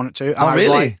 of how I want it to. And Oh,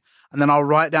 really? And then I'll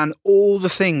write down all the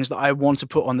things that I want to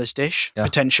put on this dish,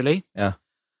 potentially. Yeah.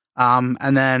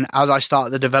 And then as I start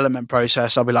the development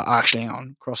process, I'll be like, actually, hang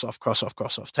on, cross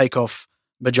off, take off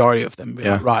majority of them. Be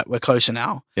like, right, we're closer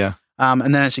now. Yeah.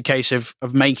 And then it's a case of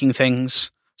making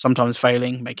things, sometimes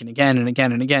failing, making again and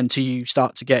again and again till you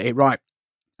start to get it right.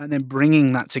 And then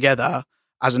bringing that together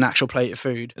as an actual plate of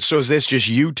food. So is this just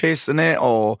you tasting it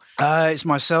or? It's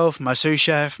myself, my sous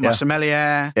chef, my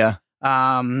sommelier. Yeah.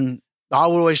 I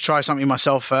will always try something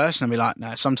myself first and be like,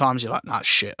 no, sometimes you're like, nah,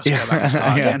 shit, let's go back and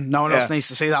start again. No one else needs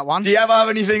to see that one. Do you ever have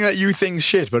anything that you think's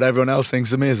shit, but everyone else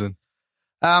thinks amazing?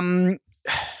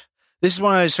 This is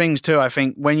one of those things too. I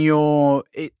think when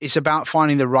it's about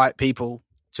finding the right people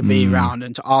to be around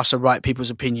and to ask the right people's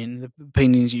opinion, the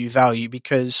opinions you value,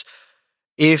 because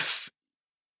if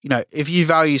you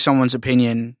value someone's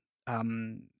opinion,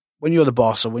 when you're the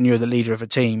boss or when you're the leader of a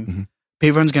team,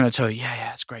 everyone's going to tell you,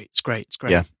 yeah, it's great.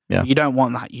 Yeah. You don't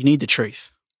want that. You need the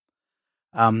truth.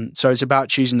 So it's about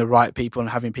choosing the right people and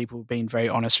having people being very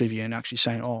honest with you and actually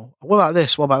saying, oh, what about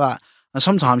this? What about that? And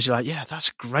sometimes you're like, yeah, that's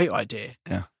a great idea.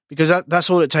 Yeah. Because that's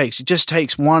all it takes. It just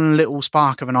takes one little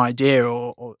spark of an idea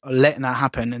or letting that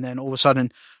happen. And then all of a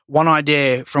sudden, one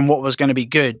idea from what was going to be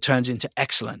good turns into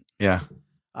excellent. Yeah.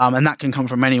 And that can come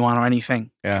from anyone or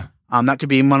anything. Yeah. That could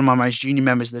be one of my most junior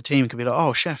members of the team could be like,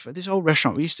 oh, chef, at this old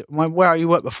restaurant, where you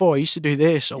worked before, I used to do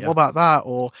this, or what about that?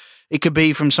 Or it could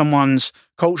be from someone's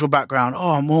cultural background.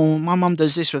 Oh, well, my mum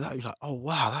does this with that. You're like, oh,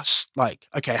 wow, that's like,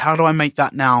 okay, how do I make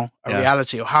that now a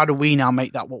reality? Or how do we now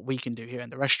make that what we can do here in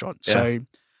the restaurant? Yeah. So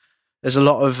there's a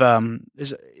lot of,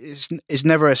 it's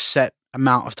never a set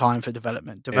amount of time for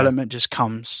development. Development just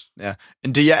comes. Yeah.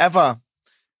 And do you ever,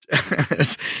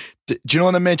 do you know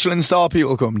when the Michelin star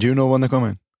people come? Do you know when they're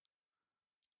coming?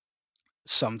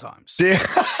 Sometimes.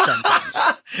 Sometimes.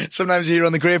 Sometimes you hear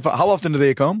on the grapevine. How often do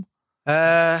they come?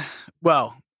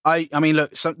 Well, I mean,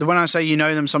 look, when I say you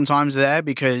know them, sometimes they're there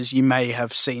because you may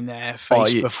have seen their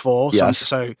face before. Yes.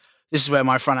 So this is where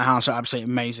my front of house are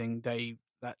absolutely amazing. That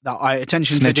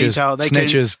attention Snitches. to detail.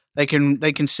 Snitches. They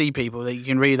can see people. That you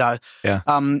can read that. Yeah.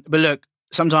 But look,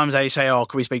 sometimes they say, "Oh,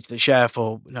 can we speak to the chef?"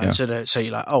 Or so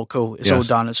you're like, "Oh, cool, it's all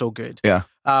done. It's all good." Yeah.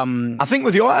 I think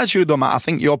with your attitude, though, Matt, I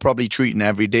think you're probably treating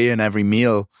every day and every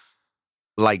meal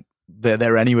like they're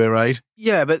there anyway, right?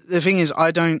 Yeah, but the thing is,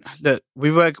 I don't look.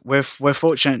 We're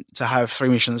fortunate to have 3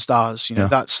 Michelin stars.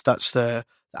 That's the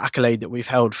accolade that we've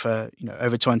held for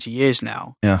over 20 years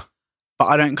now. Yeah. But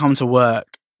I don't come to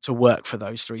work for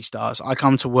those 3 stars. I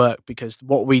come to work because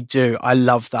what we do, I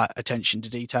love that attention to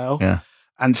detail. Yeah.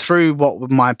 And through what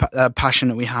my passion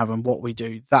that we have and what we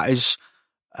do, that is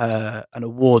an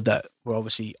award that we're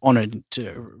obviously honoured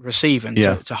to receive and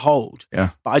to hold. Yeah.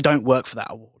 But I don't work for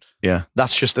that award. Yeah.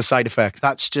 That's just a side effect.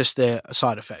 That's just the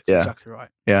side effect. Yeah. Exactly right.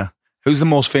 Yeah. Who's the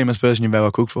most famous person you've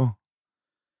ever cooked for?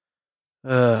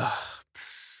 Uh,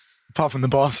 Apart from the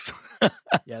boss.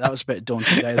 Yeah, that was a bit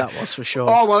daunting day. That was for sure.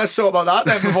 Oh, well, let's talk about that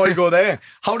then before you go there.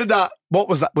 How did that, what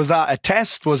was that? Was that a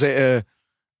test? Was it a...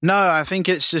 No, I think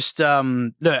it's just,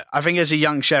 look, I think as a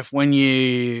young chef, when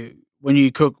you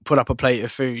put up a plate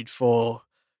of food for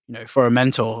a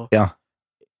mentor,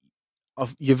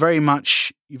 you very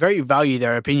value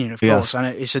their opinion, of course, and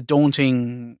it's a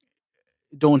daunting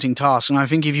task. And I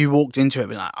think if you walked into it,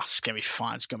 be like, oh, it's gonna be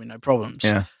fine, it's gonna be no problems.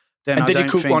 Yeah. Then and did he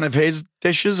cook one of his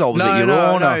dishes, or was it your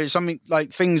own? No, something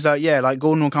like things that, like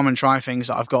Gordon will come and try things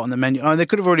that I've got on the menu. They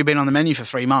could have already been on the menu for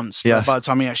 3 months by the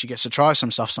time he actually gets to try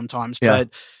some stuff sometimes. Yeah. But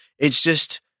it's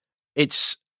just,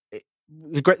 this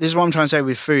is what I'm trying to say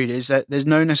with food, is that there's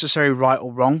no necessary right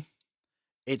or wrong.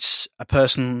 It's a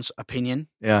person's opinion.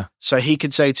 Yeah. So he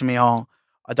could say to me, oh,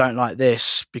 I don't like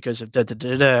this because of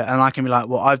da-da-da-da. And I can be like,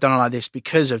 well, I've done it like this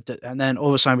because of da. And then all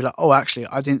of a sudden be like, oh, actually,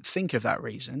 I didn't think of that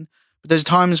reason. But there's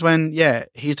times when,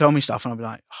 he told me stuff and I'll be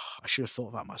like, oh, I should have thought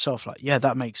of that myself. Like, yeah,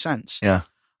 that makes sense. Yeah.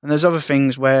 And there's other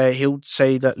things where he'll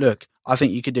say that, look, I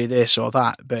think you could do this or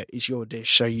that, but it's your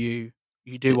dish, so you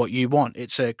do what you want.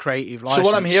 It's a creative license.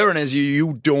 So what I'm hearing is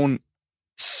you don't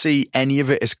see any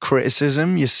of it as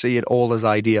criticism. You see it all as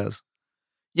ideas.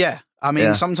 Yeah. I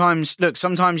mean, sometimes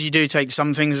you do take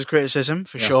some things as criticism,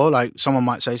 for sure. Like, someone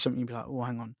might say something, you'd be like, oh,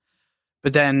 hang on.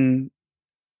 But then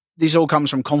this all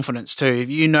comes from confidence too. If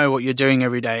you know what you're doing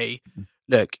every day,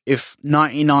 look, if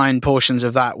 99 portions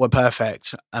of that were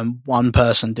perfect and one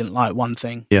person didn't like one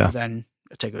thing, then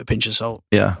I take it with a pinch of salt.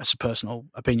 Yeah. That's a personal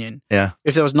opinion. Yeah.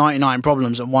 If there was 99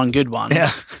 problems and one good one,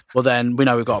 well, then we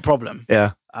know we've got a problem.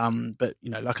 Yeah. But,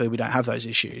 luckily we don't have those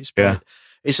issues. But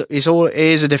it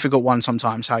is a difficult one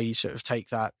sometimes, how you sort of take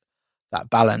that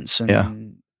balance. But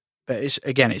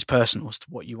it's personal as to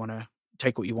what you want to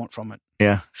take, what you want from it.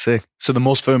 Yeah. Sick. So the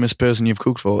most famous person you've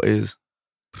cooked for is?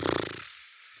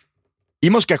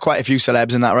 You must get quite a few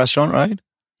celebs in that restaurant, right?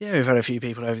 Yeah, we've had a few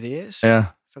people over the years. Yeah.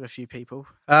 We've had a few people.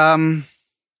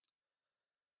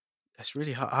 It's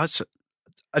really hard.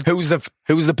 Who's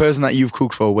the person that you've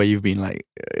cooked for where you've been like,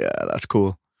 yeah, that's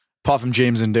cool? Apart from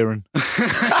James and Darren. By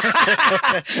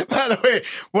the way,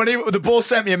 when the boss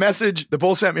sent me a message, of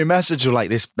like,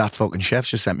 that fucking chef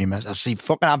just sent me a message. I see,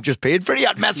 fucking, I've just paid for it.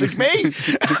 I'd message me.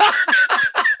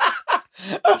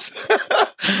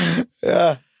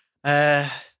 Yeah.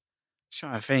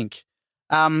 Trying to think.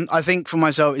 I think for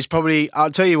myself, it's probably,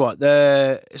 I'll tell you what,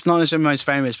 it's not necessarily most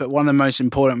famous, but one of the most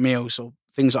important meals or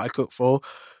things that I cooked for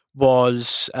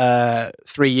was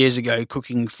 3 years ago,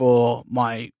 cooking for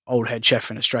my old head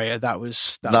chef in Australia. That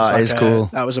was cool.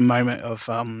 That was a moment of,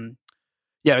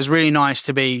 it was really nice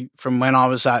to be from when I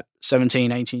was that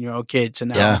 17, 18-year-old kid to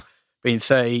now being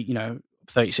 30,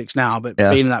 36 now, but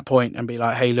being at that point and be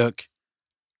like, hey, look,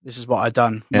 this is what I've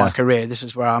done, my career, this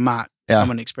is where I'm at. I'm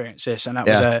going to experience this. And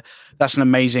that's an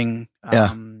amazing,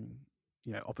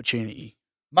 opportunity.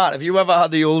 Matt, have you ever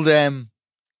had the old,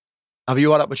 have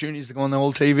you had opportunities to go on the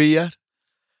old TV yet?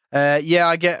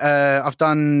 I've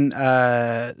done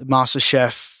the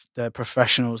MasterChef, the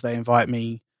professionals, they invite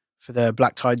me for the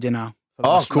black tie dinner for the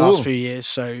last few years.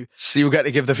 So you get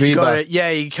to give the feedback.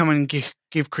 You come and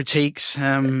give critiques.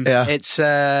 It's,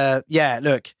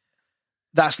 look,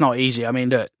 that's not easy. I mean,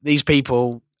 look, these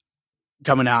people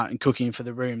coming out and cooking for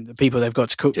the room, the people they've got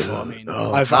to cook for. I mean,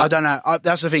 I don't know.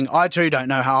 That's the thing. I too don't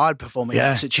know how I'd perform in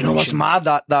that situation. You know what's mad?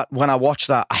 That when I watch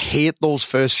that, I hate those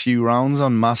first few rounds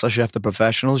on MasterChef, the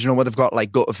professionals, where they've got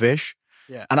like gut of fish.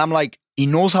 Yeah. And I'm like, he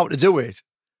knows how to do it.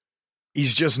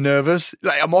 He's just nervous.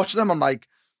 Like, I'm watching them, I'm like,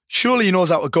 surely he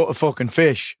knows how to gut a fucking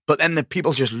fish. But then the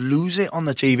people just lose it on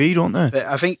the TV, don't they? But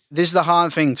I think this is the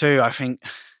hard thing too. I think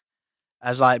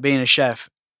as like being a chef,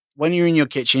 when you're in your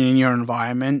kitchen, in your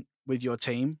environment, with your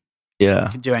team, you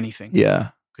can do anything. Yeah.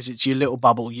 Because it's your little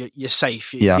bubble. You're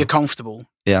safe. You're comfortable.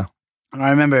 Yeah. And I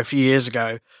remember a few years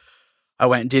ago, I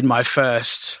went and did my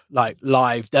first like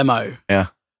live demo. Yeah.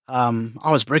 I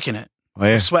was bricking it. Oh,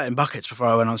 yeah. I was sweating buckets before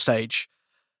I went on stage.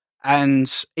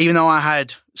 And even though I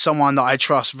had someone that I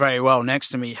trust very well next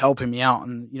to me, helping me out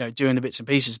and, doing the bits and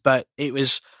pieces, but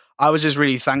I was just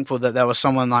really thankful that there was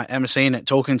someone like emceeing it,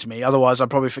 talking to me. Otherwise,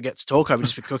 I'd probably forget to talk. I would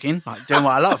just be cooking, like doing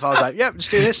what I love. I was like, let's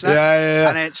do this.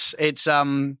 And it's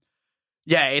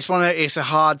a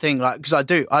hard thing, like, because I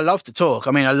love to talk.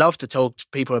 I mean, I love to talk to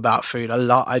people about food.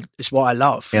 It's what I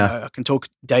love. I can talk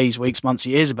days, weeks, months,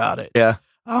 years about it. Yeah.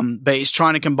 But it's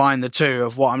trying to combine the two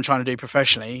of what I'm trying to do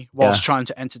professionally whilst trying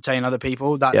to entertain other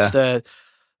people.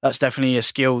 That's definitely a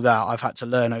skill that I've had to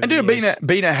learn over the years.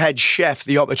 Being a head chef,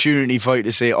 the opportunity for you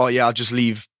to say, "Oh yeah, I'll just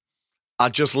leave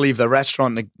the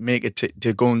restaurant to make it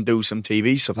to go and do some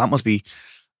TV stuff." That must be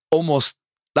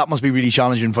really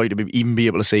challenging for you to even be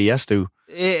able to say yes to.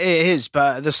 It is,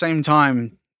 but at the same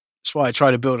time, that's why I try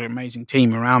to build an amazing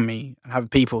team around me and have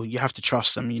people. You have to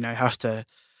trust them. Have to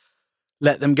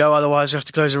let them go. Otherwise, you have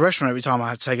to close the restaurant every time I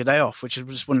had to take a day off, which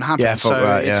just wouldn't happen.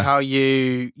 Yeah, it's how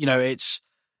you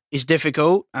it's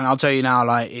difficult, and I'll tell you now,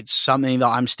 like, it's something that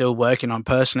I'm still working on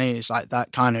personally. It's like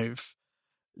that kind of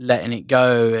letting it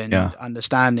go and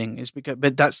understanding is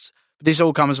but this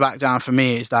all comes back down for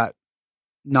me is that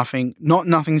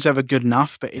nothing's ever good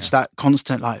enough, but it's that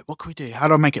constant, like, what can we do? How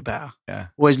do I make it better? Yeah.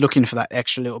 Always looking for that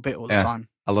extra little bit all the time.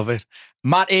 I love it.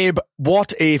 Matt Abe,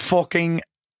 what a fucking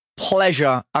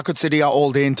pleasure. I could sit here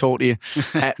all day and talk to you.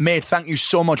 Mate, thank you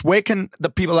so much. Where can the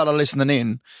people that are listening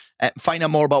in find out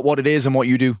more about what it is and what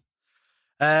you do?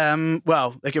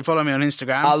 Well, they can follow me on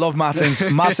Instagram. I love Matt's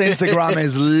Instagram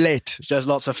is lit. Just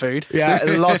lots of food. Yeah,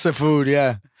 lots of food,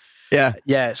 yeah.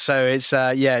 Yeah, so it's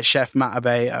Chef Matt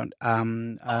Abe.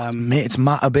 Mate, it's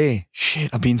Matt Abe.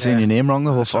 Shit, I've been saying your name wrong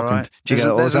the whole fucking. Right. Do you get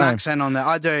it all the time? There's an accent on there.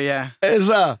 I do, yeah. Is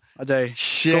that? I do.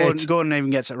 Shit. Gordon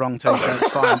even gets it wrong too, so it's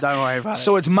fine. Don't worry about it.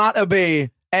 So it's Matt Abe,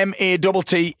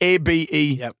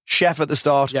 Mattabe, Yep. chef at the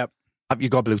start. Yep. Have you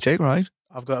got blue tick, right?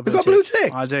 I've got a You blue got blue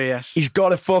tick? I do, yes. He's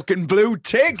got a fucking blue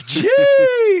tick.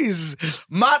 Jeez.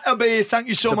 Matt Abe, thank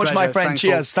you so It's a much, my pleasure. friend. Thanks,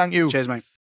 Cheers. Paul. Thank you. Cheers, mate.